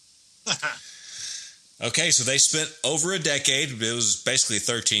 Okay, so they spent over a decade, it was basically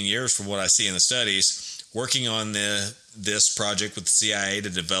 13 years from what I see in the studies, working on this project with the CIA to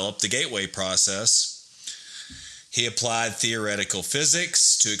develop the gateway process. He applied theoretical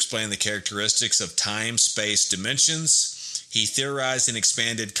physics to explain the characteristics of time-space dimensions. He theorized an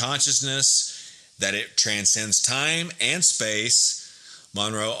expanded consciousness, that it transcends time and space.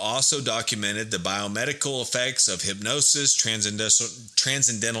 Monroe also documented the biomedical effects of hypnosis,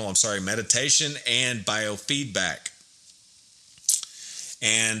 transcendental meditation, and biofeedback.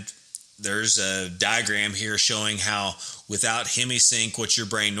 And there's a diagram here showing how without HemiSync, what your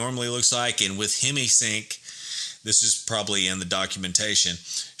brain normally looks like, and with HemiSync, this is probably in the documentation,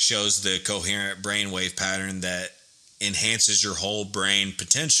 shows the coherent brainwave pattern that enhances your whole brain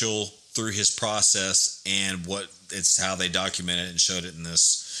potential through his process, and it's how they documented it and showed it in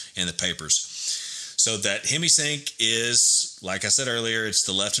the papers. So that HemiSync is, like I said earlier, it's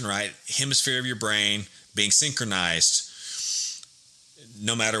the left and right hemisphere of your brain being synchronized,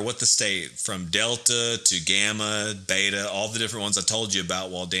 no matter what the state, from delta to gamma, beta, all the different ones I told you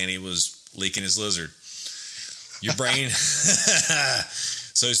about while Danny was leaking his lizard. Your brain,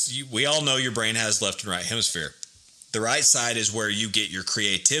 we all know your brain has left and right hemisphere. The right side is where you get your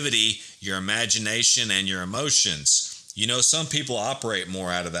creativity, your imagination, and your emotions. You know, some people operate more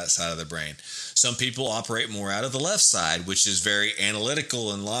out of that side of the brain. Some people operate more out of the left side, which is very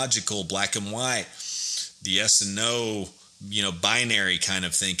analytical and logical, black and white, the yes and no, binary kind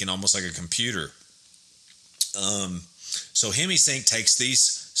of thinking, almost like a computer. So HemiSync takes these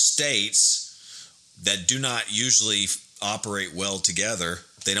states that do not usually operate well together.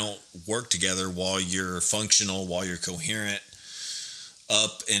 They don't work together while you're functional, while you're coherent,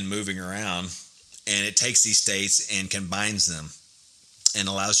 up and moving around. And it takes these states and combines them and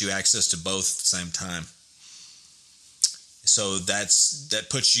allows you access to both at the same time. So that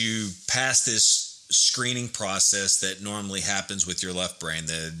puts you past this screening process that normally happens with your left brain,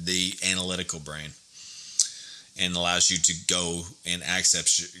 the analytical brain, and allows you to go and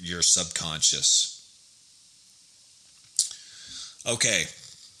access your subconscious. Okay,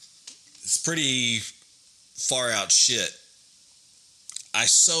 it's pretty far out shit. I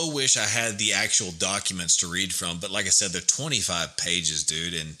so wish I had the actual documents to read from, but like I said, they're 25 pages,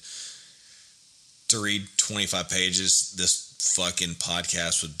 dude, and to read 25 pages, this fucking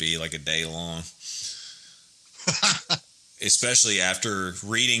podcast would be like a day long. especially after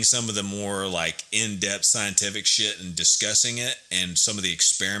reading some of the more like in-depth scientific shit and discussing it and some of the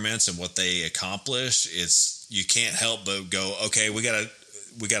experiments and what they accomplish, you can't help but go, okay, we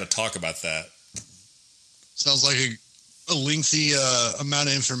gotta talk about that. Sounds like a lengthy amount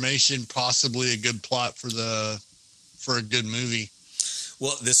of information, possibly a good plot for a good movie.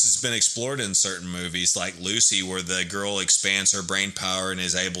 Well, this has been explored in certain movies like Lucy, where the girl expands her brain power and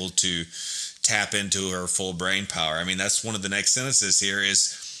is able to tap into her full brain power. I mean, that's one of the next sentences here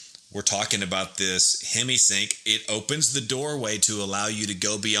is we're talking about this hemisync. It opens the doorway to allow you to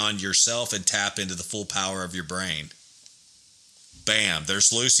go beyond yourself and tap into the full power of your brain. Bam,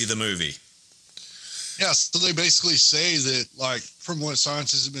 there's Lucy the movie. Yeah, so they basically say that, like, from what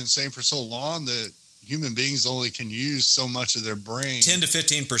scientists have been saying for so long, that human beings only can use so much of their brain. 10 to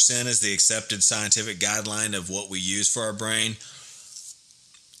 15% is the accepted scientific guideline of what we use for our brain.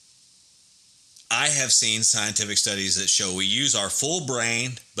 I have seen scientific studies that show we use our full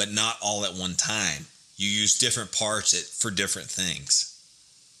brain, but not all at one time. You use different parts for different things.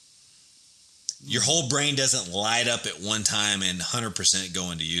 Your whole brain doesn't light up at one time and 100%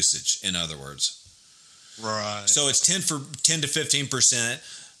 go into usage, in other words. Right. So it's 10 to 15%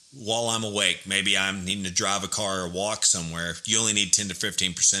 while I'm awake. Maybe I'm needing to drive a car or walk somewhere. You only need 10 to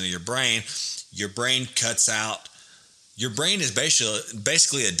 15% of your brain. Your brain cuts out. Your brain is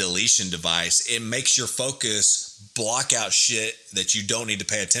basically a deletion device. It makes your focus block out shit that you don't need to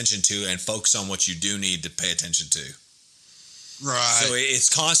pay attention to and focus on what you do need to pay attention to. Right. So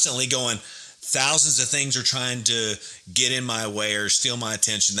it's constantly going, thousands of things are trying to get in my way or steal my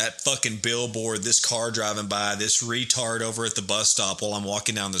attention. That fucking billboard, this car driving by, this retard over at the bus stop while I'm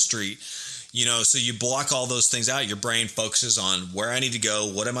walking down the street. You know, so you block all those things out. Your brain focuses on where I need to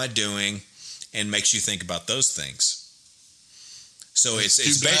go, what am I doing, and makes you think about those things. So it's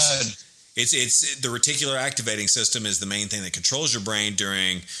the reticular activating system is the main thing that controls your brain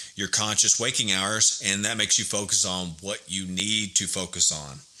during your conscious waking hours, and that makes you focus on what you need to focus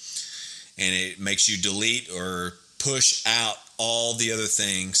on. And it makes you delete or push out all the other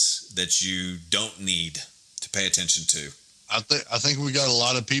things that you don't need to pay attention to. I think we got a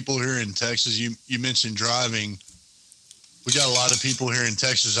lot of people here in Texas. You mentioned driving. We got a lot of people here in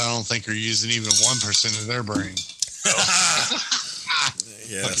Texas I don't think are using even 1% of their brain.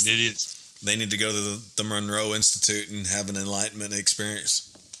 Yes. Fucking idiots. They need to go to the Monroe Institute and have an enlightenment experience.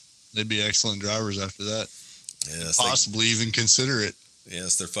 They'd be excellent drivers after that. Yes, possibly even consider it.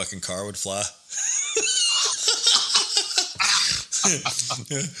 Yes, their fucking car would fly.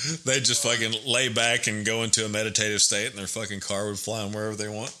 They'd just fucking lay back and go into a meditative state, and their fucking car would fly them wherever they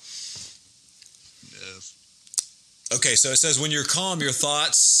want. Yes. Okay, so it says when you're calm, your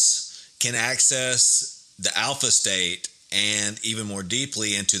thoughts can access the alpha state and even more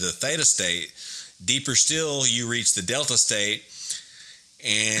deeply into the theta state. Deeper still, you reach the delta state,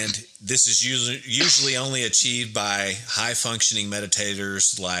 and this is usually only achieved by high-functioning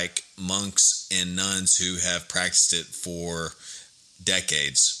meditators like monks and nuns who have practiced it for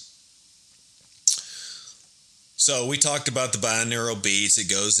decades. So we talked about the binaural beats. It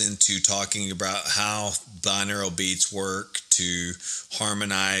goes into talking about how binaural beats work to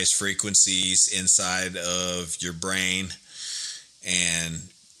harmonize frequencies inside of your brain and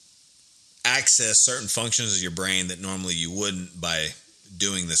access certain functions of your brain that normally you wouldn't by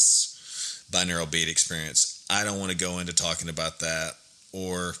doing this binaural beat experience. I don't want to go into talking about that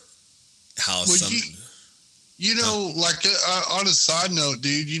or how like on a side note,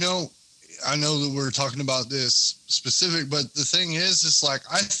 dude, I know that we're talking about this specific, but the thing is like,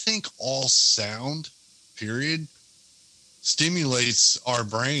 I think all sound, period, stimulates our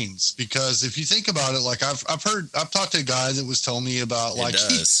brains, because if you think about it, like I've talked to a guy that was telling me about, like,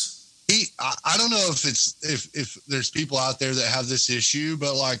 I don't know if there's people out there that have this issue,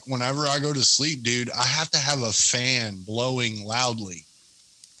 but like whenever I go to sleep, dude, I have to have a fan blowing loudly.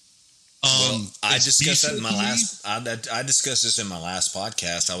 I discussed that in my last. I discussed this in my last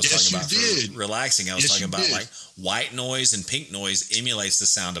podcast. I was talking about for relaxing. I was talking about like white noise and pink noise emulates the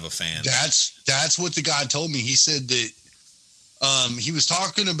sound of a fan. That's what the guy told me. He said that he was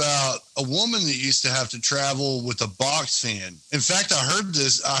talking about a woman that used to have to travel with a box fan. In fact, I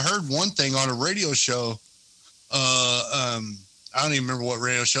heard one thing on a radio show. I don't even remember what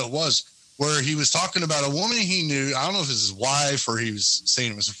radio show it was, where he was talking about a woman he knew. I don't know if it was his wife or he was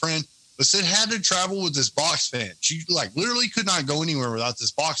saying it was a friend, but said had to travel with this box fan. She like literally could not go anywhere without this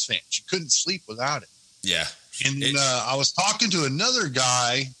box fan. She couldn't sleep without it. Yeah. And I was talking to another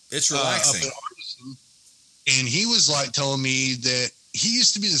guy. It's relaxing. And he was like telling me that he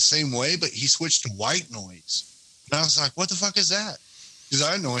used to be the same way, but he switched to white noise. And I was like, what the fuck is that? Because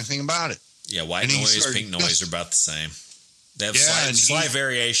I didn't know anything about it. Yeah, white noise, pink noise are about the same. They have slight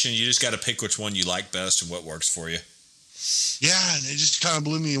variation. You just got to pick which one you like best and what works for you. Yeah, and it just kind of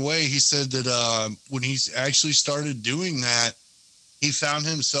blew me away. He said that when he's actually started doing that, he found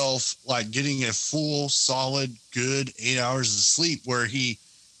himself like getting a full, solid, good 8 hours of sleep where he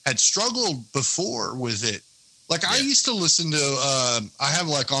had struggled before with it. Like I used to listen to, I have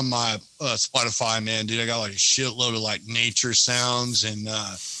like on my Spotify, man, dude, I got like a shitload of like nature sounds and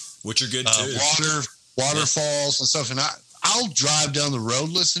which are good too. Waterfalls and stuff. And I'll drive down the road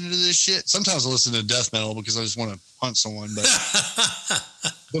listening to this shit. Sometimes I listen to death metal because I just want to punch someone. But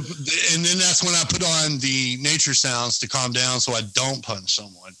and then that's when I put on the nature sounds to calm down so I don't punch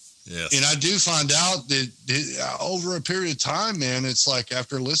someone. Yes. And I do find out that over a period of time, man, it's like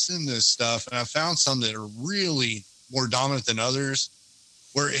after listening to this stuff, and I found some that are really more dominant than others,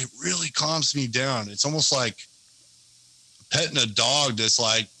 where it really calms me down. It's almost like petting a dog that's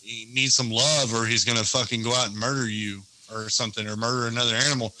like, he needs some love or he's going to fucking go out and murder you or something, or murder another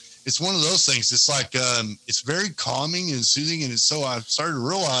animal. It's one of those things. It's like, it's very calming and soothing. And so I've started to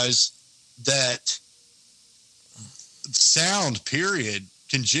realize that sound, period,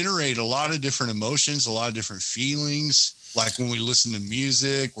 can generate a lot of different emotions, a lot of different feelings. Like when we listen to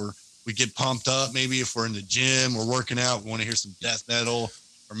music, we get pumped up. Maybe if we're in the gym, we're working out, we want to hear some death metal,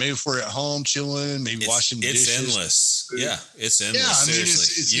 or maybe if we're at home chilling, maybe washing dishes. It's endless. Yeah, it's endless. Yeah, I mean,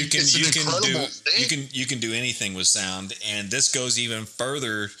 seriously, you can do anything with sound, and this goes even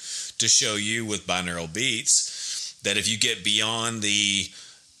further to show you with binaural beats that if you get beyond the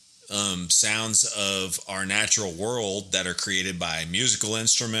sounds of our natural world that are created by musical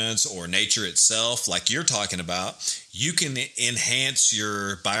instruments or nature itself, like you're talking about, you can enhance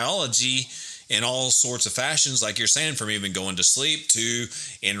your biology in all sorts of fashions, like you're saying, from even going to sleep to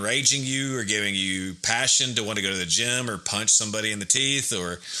enraging you or giving you passion to want to go to the gym or punch somebody in the teeth,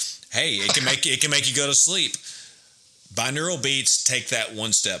 or hey, it can make you go to sleep. Binaural beats take that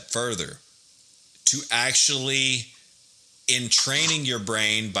one step further to actually entraining your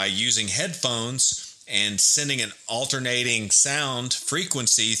brain by using headphones and sending an alternating sound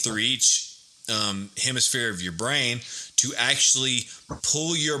frequency through each hemisphere of your brain to actually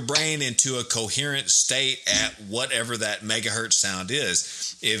pull your brain into a coherent state at whatever that megahertz sound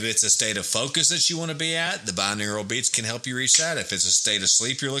is. If it's a state of focus that you want to be at, the binaural beats can help you reach that. If it's a state of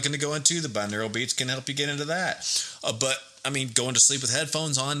sleep you're looking to go into, the binaural beats can help you get into that. But I mean, going to sleep with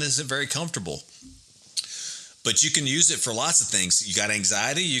headphones on isn't very comfortable. But you can use it for lots of things. You got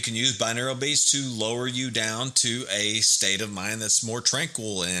anxiety, you can use binaural beats to lower you down to a state of mind that's more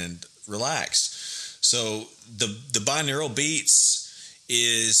tranquil and relaxed. So the binaural beats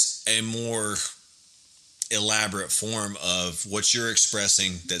is a more elaborate form of what you're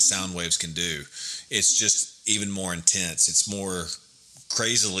expressing that sound waves can do. It's just even more intense. It's more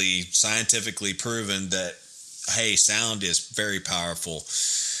crazily scientifically proven that, hey, sound is very powerful.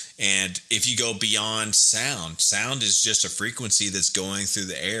 And if you go beyond sound is just a frequency that's going through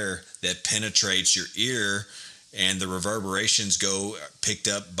the air that penetrates your ear, and the reverberations go picked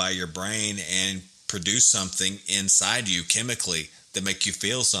up by your brain and produce something inside you chemically that make you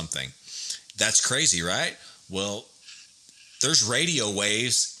feel something. That's crazy, right? Well, there's radio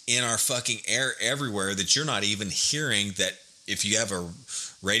waves in our fucking air everywhere that you're not even hearing, that if you have a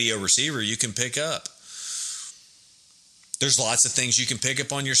radio receiver, you can pick up. There's lots of things you can pick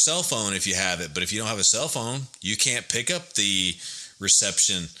up on your cell phone if you have it, but if you don't have a cell phone, you can't pick up the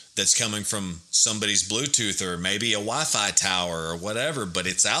reception that's coming from somebody's Bluetooth or maybe a Wi-Fi tower or whatever, but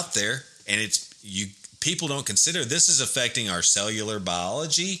it's out there, and people don't consider this is affecting our cellular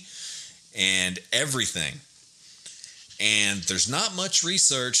biology and everything. And there's not much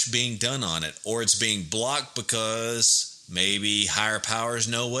research being done on it, or it's being blocked because maybe higher powers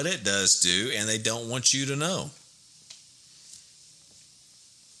know what it does do and they don't want you to know.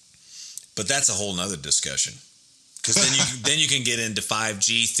 But that's a whole nother discussion, because then you can get into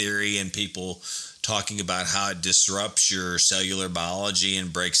 5G theory and people talking about how it disrupts your cellular biology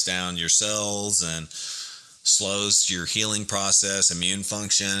and breaks down your cells and slows your healing process, immune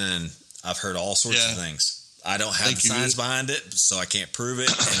function, and I've heard all sorts of things. I don't have the science behind it, so I can't prove it,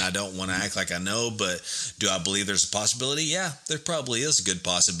 and I don't want to act like I know, but do I believe there's a possibility? Yeah, there probably is a good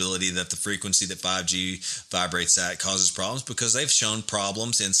possibility that the frequency that 5G vibrates at causes problems, because they've shown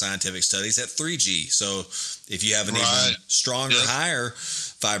problems in scientific studies at 3G. So if you have an even stronger, higher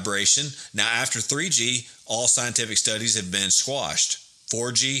vibration, now after 3G, all scientific studies have been squashed.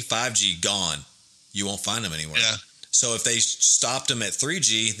 4G, 5G, gone. You won't find them anywhere. Yeah. So if they stopped them at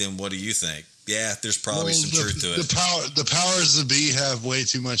 3G, then what do you think? Yeah, there's probably some truth to it. The powers that be have way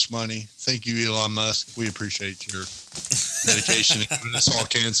too much money. Thank you, Elon Musk. We appreciate your dedication to giving us all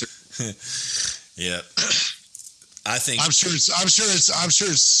cancer. Yeah. I think I'm sure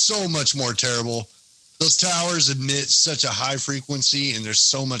it's so much more terrible. Those towers emit such a high frequency, and they're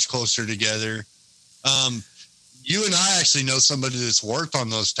so much closer together. You and I actually know somebody that's worked on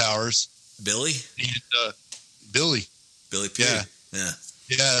those towers. Billy? And, Billy P.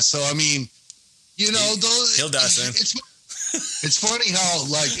 Yeah. So I mean, he'll die soon. It's funny how,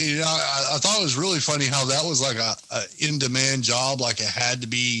 like, I thought it was really funny how that was like a in-demand job, like it had to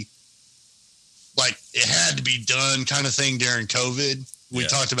be done kind of thing during COVID. We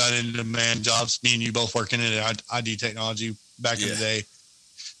talked about in-demand jobs, me and you both working in ID technology back in the day.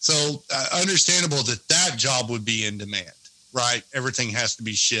 So understandable that job would be in demand, right? Everything has to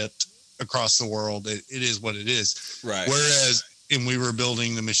be shipped across the world. It is what it is. Right. Whereas, and we were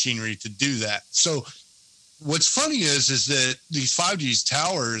building the machinery to do that. So what's funny is that these 5G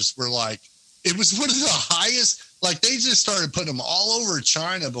towers were like, it was one of the highest, like they just started putting them all over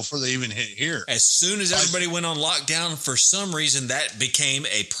China before they even hit here. As soon as everybody went on lockdown, for some reason, that became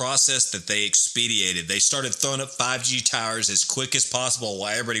a process that they expedited. They started throwing up 5G towers as quick as possible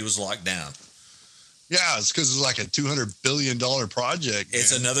while everybody was locked down. Yeah, it's because it's like a $200 billion project.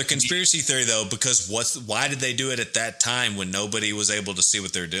 It's another conspiracy theory, though, because why did they do it at that time when nobody was able to see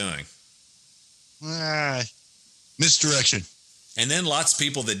what they're doing? Misdirection. And then lots of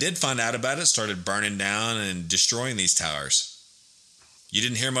people that did find out about it started burning down and destroying these towers. You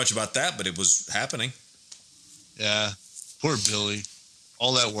didn't hear much about that, but it was happening. Yeah. Poor Billy.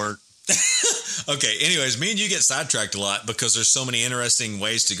 All that work. Okay, anyways, me and you get sidetracked a lot because there's so many interesting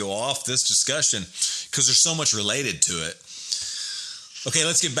ways to go off this discussion because there's so much related to it. Okay,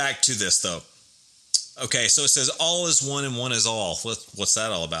 let's get back to this, though. Okay, so it says all is one and one is all. What's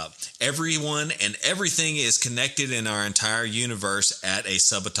that all about? Everyone and everything is connected in our entire universe at a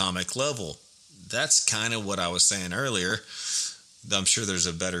subatomic level. That's kind of what I was saying earlier. I'm sure there's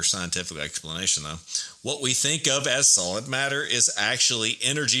a better scientific explanation, though. What we think of as solid matter is actually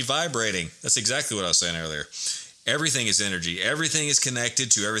energy vibrating. That's exactly what I was saying earlier. Everything is energy. Everything is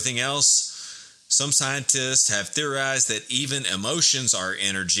connected to everything else. Some scientists have theorized that even emotions are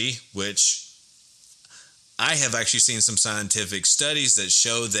energy, which I have actually seen some scientific studies that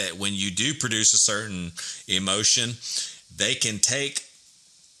show that when you do produce a certain emotion, they can take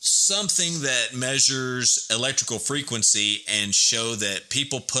something that measures electrical frequency and show that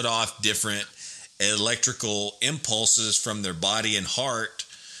people put off different electrical impulses from their body and heart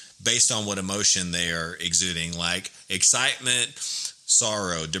based on what emotion they are exuding, like excitement,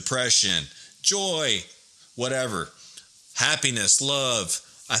 sorrow, depression, joy, whatever, happiness, love.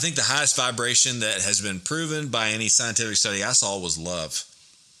 I think the highest vibration that has been proven by any scientific study I saw was love.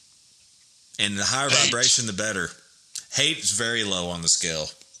 And the higher vibration, the better. Hate is very low on the scale.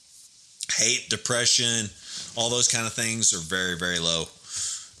 Hate, depression, all those kind of things are very, very low.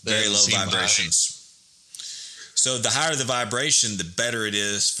 Very low vibrations. So the higher the vibration, the better it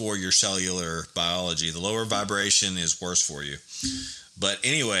is for your cellular biology. The lower vibration is worse for you. But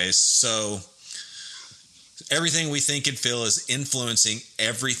anyways, so everything we think and feel is influencing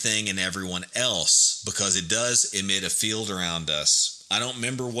everything and everyone else because it does emit a field around us. I don't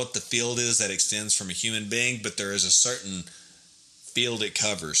remember what the field is that extends from a human being, but there is a certain field it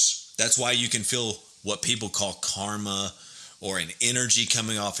covers. That's why you can feel what people call karma or an energy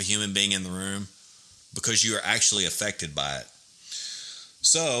coming off a human being in the room because you are actually affected by it.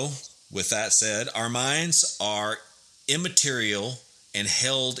 So, with that said, our minds are immaterial and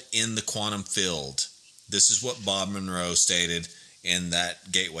held in the quantum field. This is what Bob Monroe stated in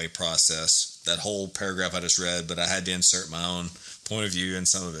that gateway process, that whole paragraph I just read, but I had to insert my own point of view in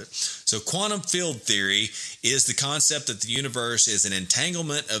some of it. So quantum field theory is the concept that the universe is an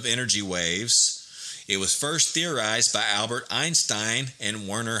entanglement of energy waves. It was first theorized by Albert Einstein and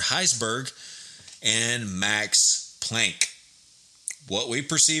Werner Heisenberg and Max Planck. What we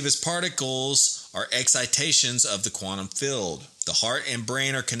perceive as particles are excitations of the quantum field. The heart and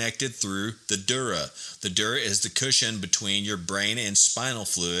brain are connected through the dura. The dura is the cushion between your brain and spinal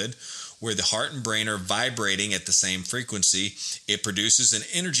fluid, where the heart and brain are vibrating at the same frequency. It produces an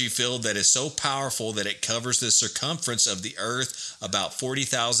energy field that is so powerful that it covers the circumference of the Earth about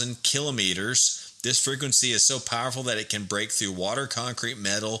 40,000 kilometers. This frequency is so powerful that it can break through water, concrete,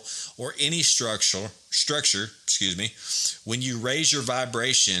 metal, or any structure. When you raise your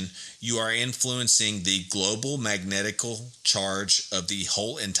vibration, you are influencing the global magnetical charge of the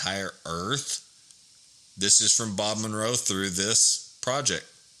whole entire Earth. This is from Bob Monroe through this project.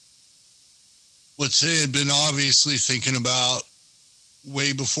 What they had been obviously thinking about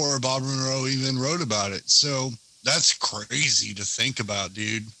way before Bob Monroe even wrote about it. So that's crazy to think about,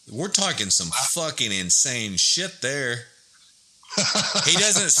 dude. We're talking some fucking insane shit there. He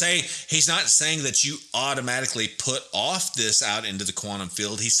doesn't say, he's not saying that you automatically put off this out into the quantum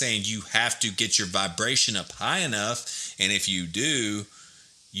field. He's saying you have to get your vibration up high enough. And if you do,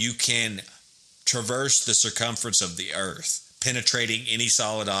 you can traverse the circumference of the earth, penetrating any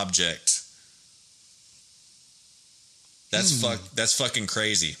solid object. That's fucking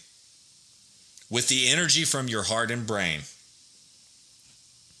crazy. With the energy from your heart and brain.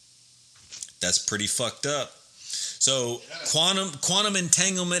 That's pretty fucked up. So quantum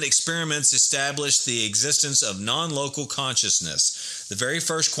entanglement experiments established the existence of non-local consciousness. The very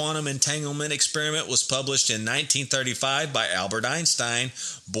first quantum entanglement experiment was published in 1935 by Albert Einstein,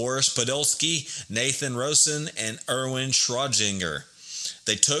 Boris Podolsky, Nathan Rosen, and Erwin Schrödinger.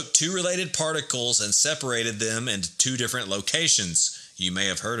 They took two related particles and separated them into two different locations. You may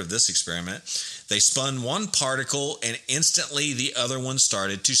have heard of this experiment. They spun one particle and instantly the other one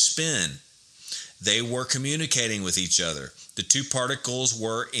started to spin. They were communicating with each other. The two particles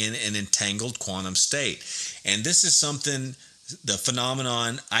were in an entangled quantum state. And this is something, the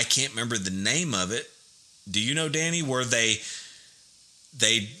phenomenon, I can't remember the name of it. Do you know, Danny, where they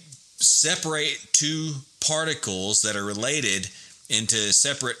separate two particles that are related into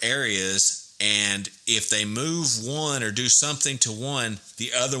separate areas, and if they move one or do something to one, the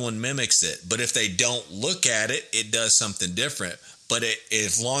other one mimics it. But if they don't look at it, it does something different. But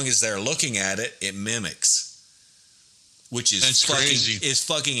as long as they're looking at it, it mimics, which is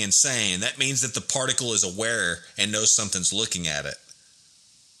fucking insane. That means that the particle is aware and knows something's looking at it.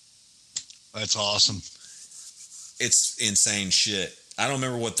 That's awesome. It's insane shit. I don't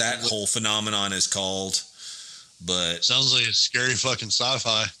remember what that whole phenomenon is called, but sounds like a scary fucking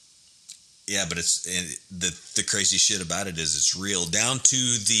sci-fi. Yeah, but it's the crazy shit about it is it's real down to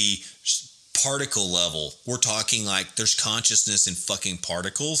the particle level. We're talking like there's consciousness in fucking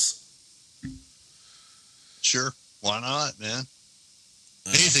particles. Sure, why not, man?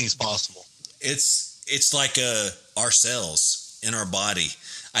 Anything's possible. It's like our cells in our body.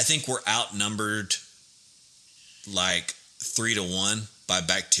 I think we're outnumbered like 3-1 by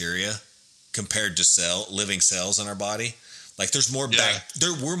bacteria compared to living cells in our body. Like there's more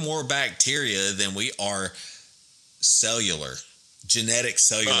we're more bacteria than we are genetic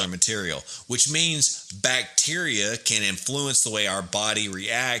cellular material, which means bacteria can influence the way our body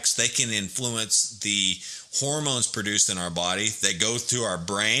reacts. They can influence the hormones produced in our body that go through our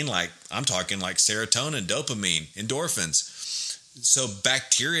brain. Like I'm talking like serotonin, dopamine, endorphins. So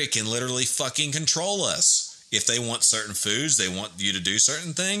bacteria can literally fucking control us. If they want certain foods, they want you to do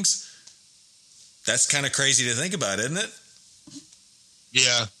certain things. That's kind of crazy to think about, isn't it?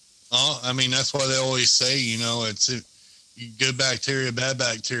 Yeah. I mean, that's why they always say, it's good bacteria, bad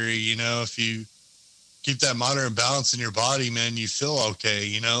bacteria. If you keep that moderate balance in your body, man, you feel okay.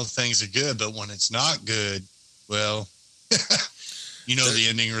 Things are good. But when it's not good, well, the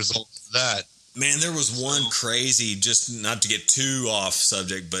ending result of that. Man, there was one crazy, just not to get too off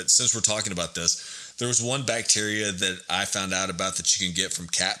subject, but since we're talking about this, there was one bacteria that I found out about that you can get from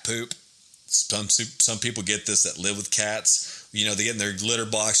cat poop. Some people get this that live with cats. They get in their litter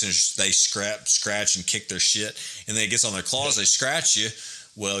box and they scratch and kick their shit, and then it gets on their claws. They scratch you.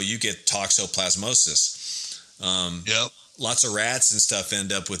 Well, you get toxoplasmosis. Yep. Lots of rats and stuff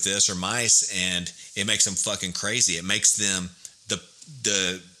end up with this, or mice, and it makes them fucking crazy. It makes them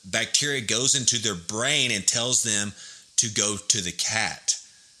the bacteria goes into their brain and tells them to go to the cat.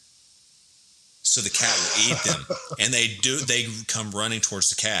 So the cat will eat them, and they come running towards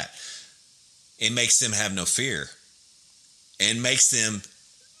the cat. It makes them have no fear and makes them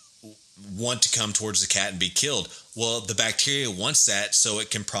want to come towards the cat and be killed. Well, the bacteria wants that so it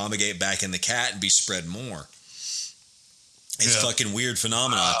can promulgate back in the cat and be spread more. It's fucking weird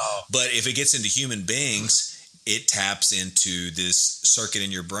phenomenon. Wow. But if it gets into human beings, it taps into this circuit in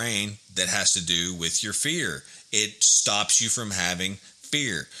your brain that has to do with your fear. It stops you from having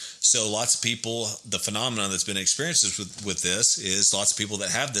fear. So lots of people, the phenomenon that's been experienced with this is lots of people that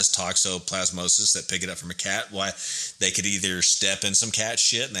have this toxoplasmosis that pick it up from a cat. Why they could either step in some cat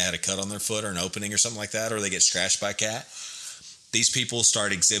shit and they had a cut on their foot or an opening or something like that, or they get scratched by a cat. These people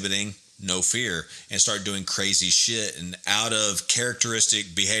start exhibiting no fear and start doing crazy shit, and out of characteristic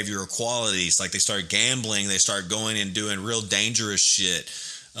behavioral qualities, like they start gambling, they start going and doing real dangerous shit.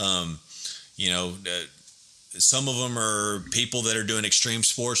 Some of them are people that are doing extreme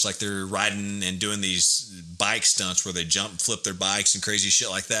sports, like they're riding and doing these bike stunts where they jump and flip their bikes and crazy shit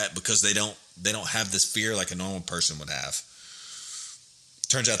like that because they don't have this fear like a normal person would have.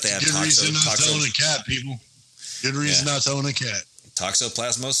 Turns out they have good reason not to own a cat, people. Good reason not to own a cat.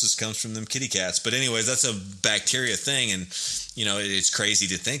 Toxoplasmosis comes from them kitty cats. But anyways, that's a bacteria thing. And, you know, it's crazy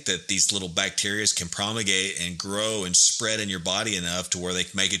to think that these little bacteria can promulgate and grow and spread in your body enough to where they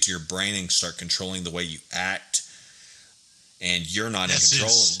can make it to your brain and start controlling the way you act. And you're not in control.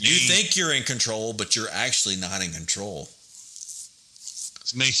 Insane. You think you're in control, but you're actually not in control.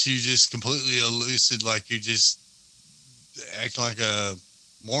 It makes you just completely elusive, like you just act like a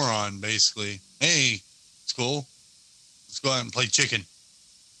moron, basically. Hey, it's cool. Let's go out and play chicken.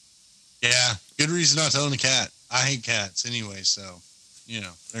 Yeah, good reason not to own a cat. I hate cats anyway, so, you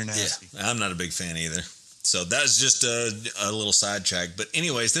know, they're nasty. Yeah, I'm not a big fan either. So that's just a little sidetrack. But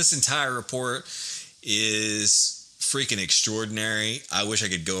anyways, this entire report is freaking extraordinary. I wish I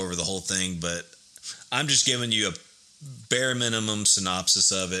could go over the whole thing, but I'm just giving you a bare minimum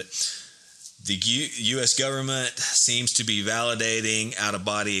synopsis of it. The U.S. government seems to be validating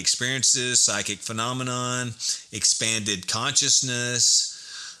out-of-body experiences, psychic phenomenon, expanded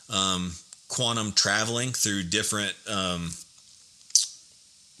consciousness, quantum traveling through different,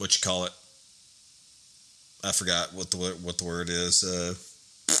 what you call it? I forgot what the word is.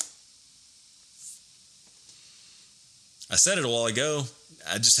 I said it a while ago.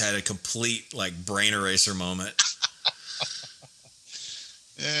 I just had a complete brain eraser moment.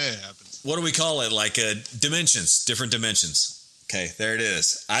 Yeah, it happens. What do we call it? Dimensions, different dimensions. Okay, there it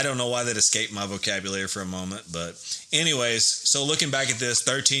is. I don't know why that escaped my vocabulary for a moment, but anyways, so looking back at this,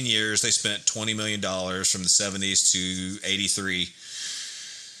 13 years, they spent $20 million from the 70s to 83.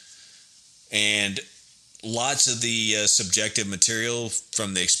 And lots of the subjective material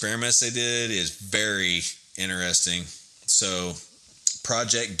from the experiments they did is very interesting. So,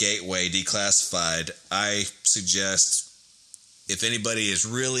 Project Gateway Declassified, I suggest if anybody is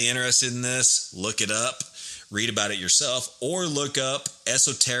really interested in this, look it up, read about it yourself, or look up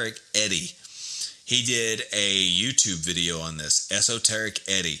Esoteric Eddie. He did a YouTube video on this, Esoteric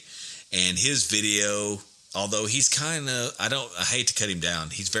Eddie. And his video, although he's kind of, I hate to cut him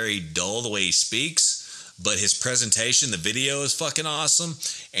down. He's very dull the way he speaks, but his presentation, the video is fucking awesome.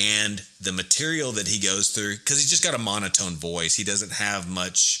 And the material that he goes through, because he's just got a monotone voice. He doesn't have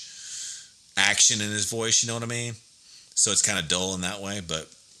much action in his voice, you know what I mean? So it's kind of dull in that way, but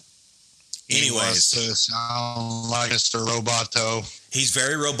anyways. He wants to sound like Mr. Roboto. He's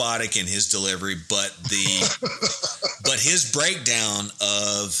very robotic in his delivery, but but his breakdown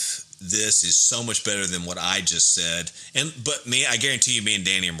of this is so much better than what I just said. But I guarantee you, me and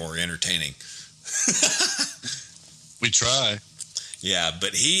Danny are more entertaining. We try. Yeah,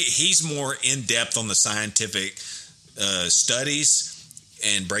 but he's more in depth on the scientific studies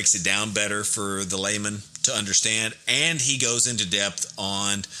and breaks it down better for the layman to understand. And he goes into depth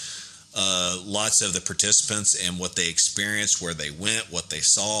on lots of the participants and what they experienced, where they went, what they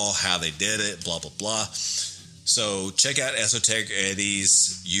saw, how they did it, blah, blah, blah. So check out Esoteric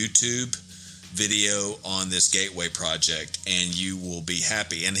Eddie's YouTube video on this Gateway project, and you will be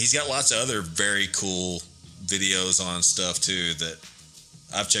happy. And he's got lots of other very cool videos on stuff too that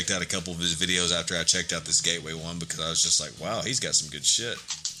I've checked out a couple of his videos after I checked out this Gateway one, because I was just like, wow, he's got some good shit.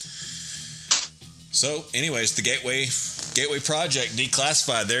 So anyways, the Gateway project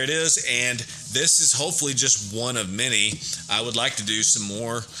Declassified, there it is. And this is hopefully just one of many. I would like to do some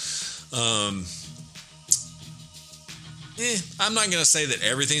more. I'm not going to say that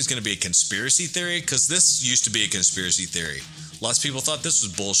everything's going to be a conspiracy theory, because this used to be a conspiracy theory. Lots of people thought this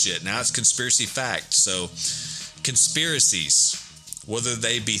was bullshit. Now it's conspiracy fact. So conspiracies, whether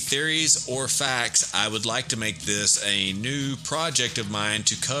they be theories or facts, I would like to make this a new project of mine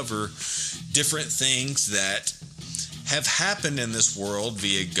to cover different things that have happened in this world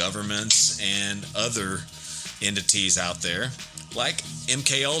via governments and other entities out there, like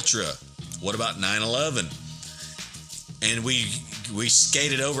MK Ultra. What about 9/11? And we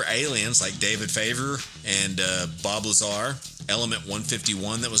skated over aliens like David Favor and Bob Lazar. Element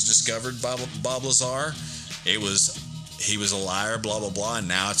 151 that was discovered by Bob Lazar. He was a liar, blah, blah, blah, and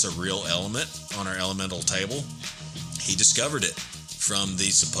now it's a real element on our elemental table. He discovered it from the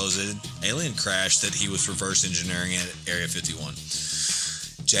supposed alien crash that he was reverse engineering at Area 51.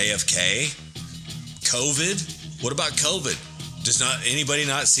 JFK, COVID. What about COVID? Does not anybody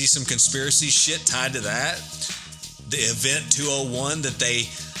not see some conspiracy shit tied to that? The Event 201 that they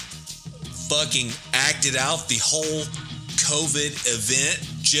fucking acted out the whole COVID event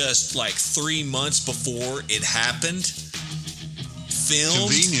just like 3 months before it happened.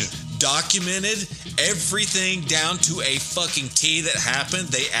 Filmed, convenient, documented, everything down to a fucking T that happened.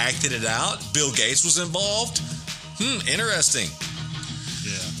 They acted it out. Bill Gates was involved. Interesting.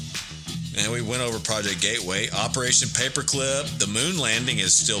 Yeah. And we went over Project Gateway. Operation Paperclip. The moon landing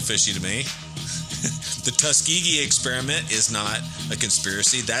is still fishy to me. The Tuskegee experiment is not a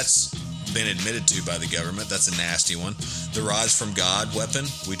conspiracy. That's been admitted to by the government. That's a nasty one. The rods from God weapon,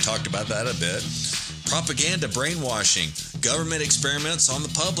 we talked about that a bit. Propaganda, brainwashing, government experiments on the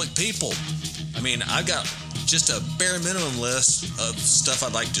public people. I mean, I've got just a bare minimum list of stuff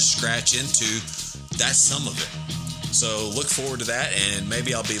I'd like to scratch into. That's some of it. So look forward to that, and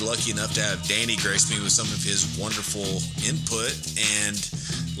maybe I'll be lucky enough to have Danny grace me with some of his wonderful input, and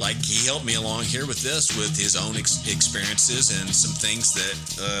like he helped me along here with this, with his own experiences and some things that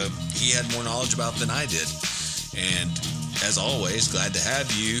he had more knowledge about than I did. And as always, glad to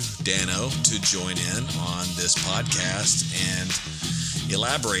have you, Dano, to join in on this podcast and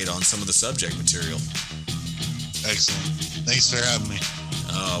elaborate on some of the subject material. Excellent. Thanks for having me.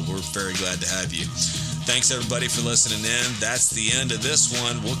 We're very glad to have you. Thanks, everybody, for listening in. That's the end of this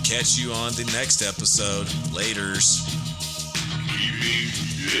one. We'll catch you on the next episode. Laters. Keeping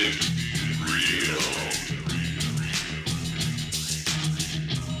it real.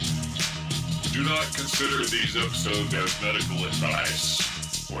 Do not consider these episodes as medical advice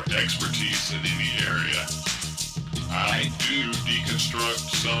or expertise in any area. I do deconstruct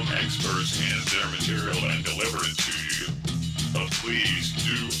some experts and their material and deliver it to you. But please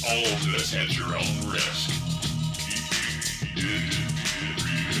do all of this at your own risk.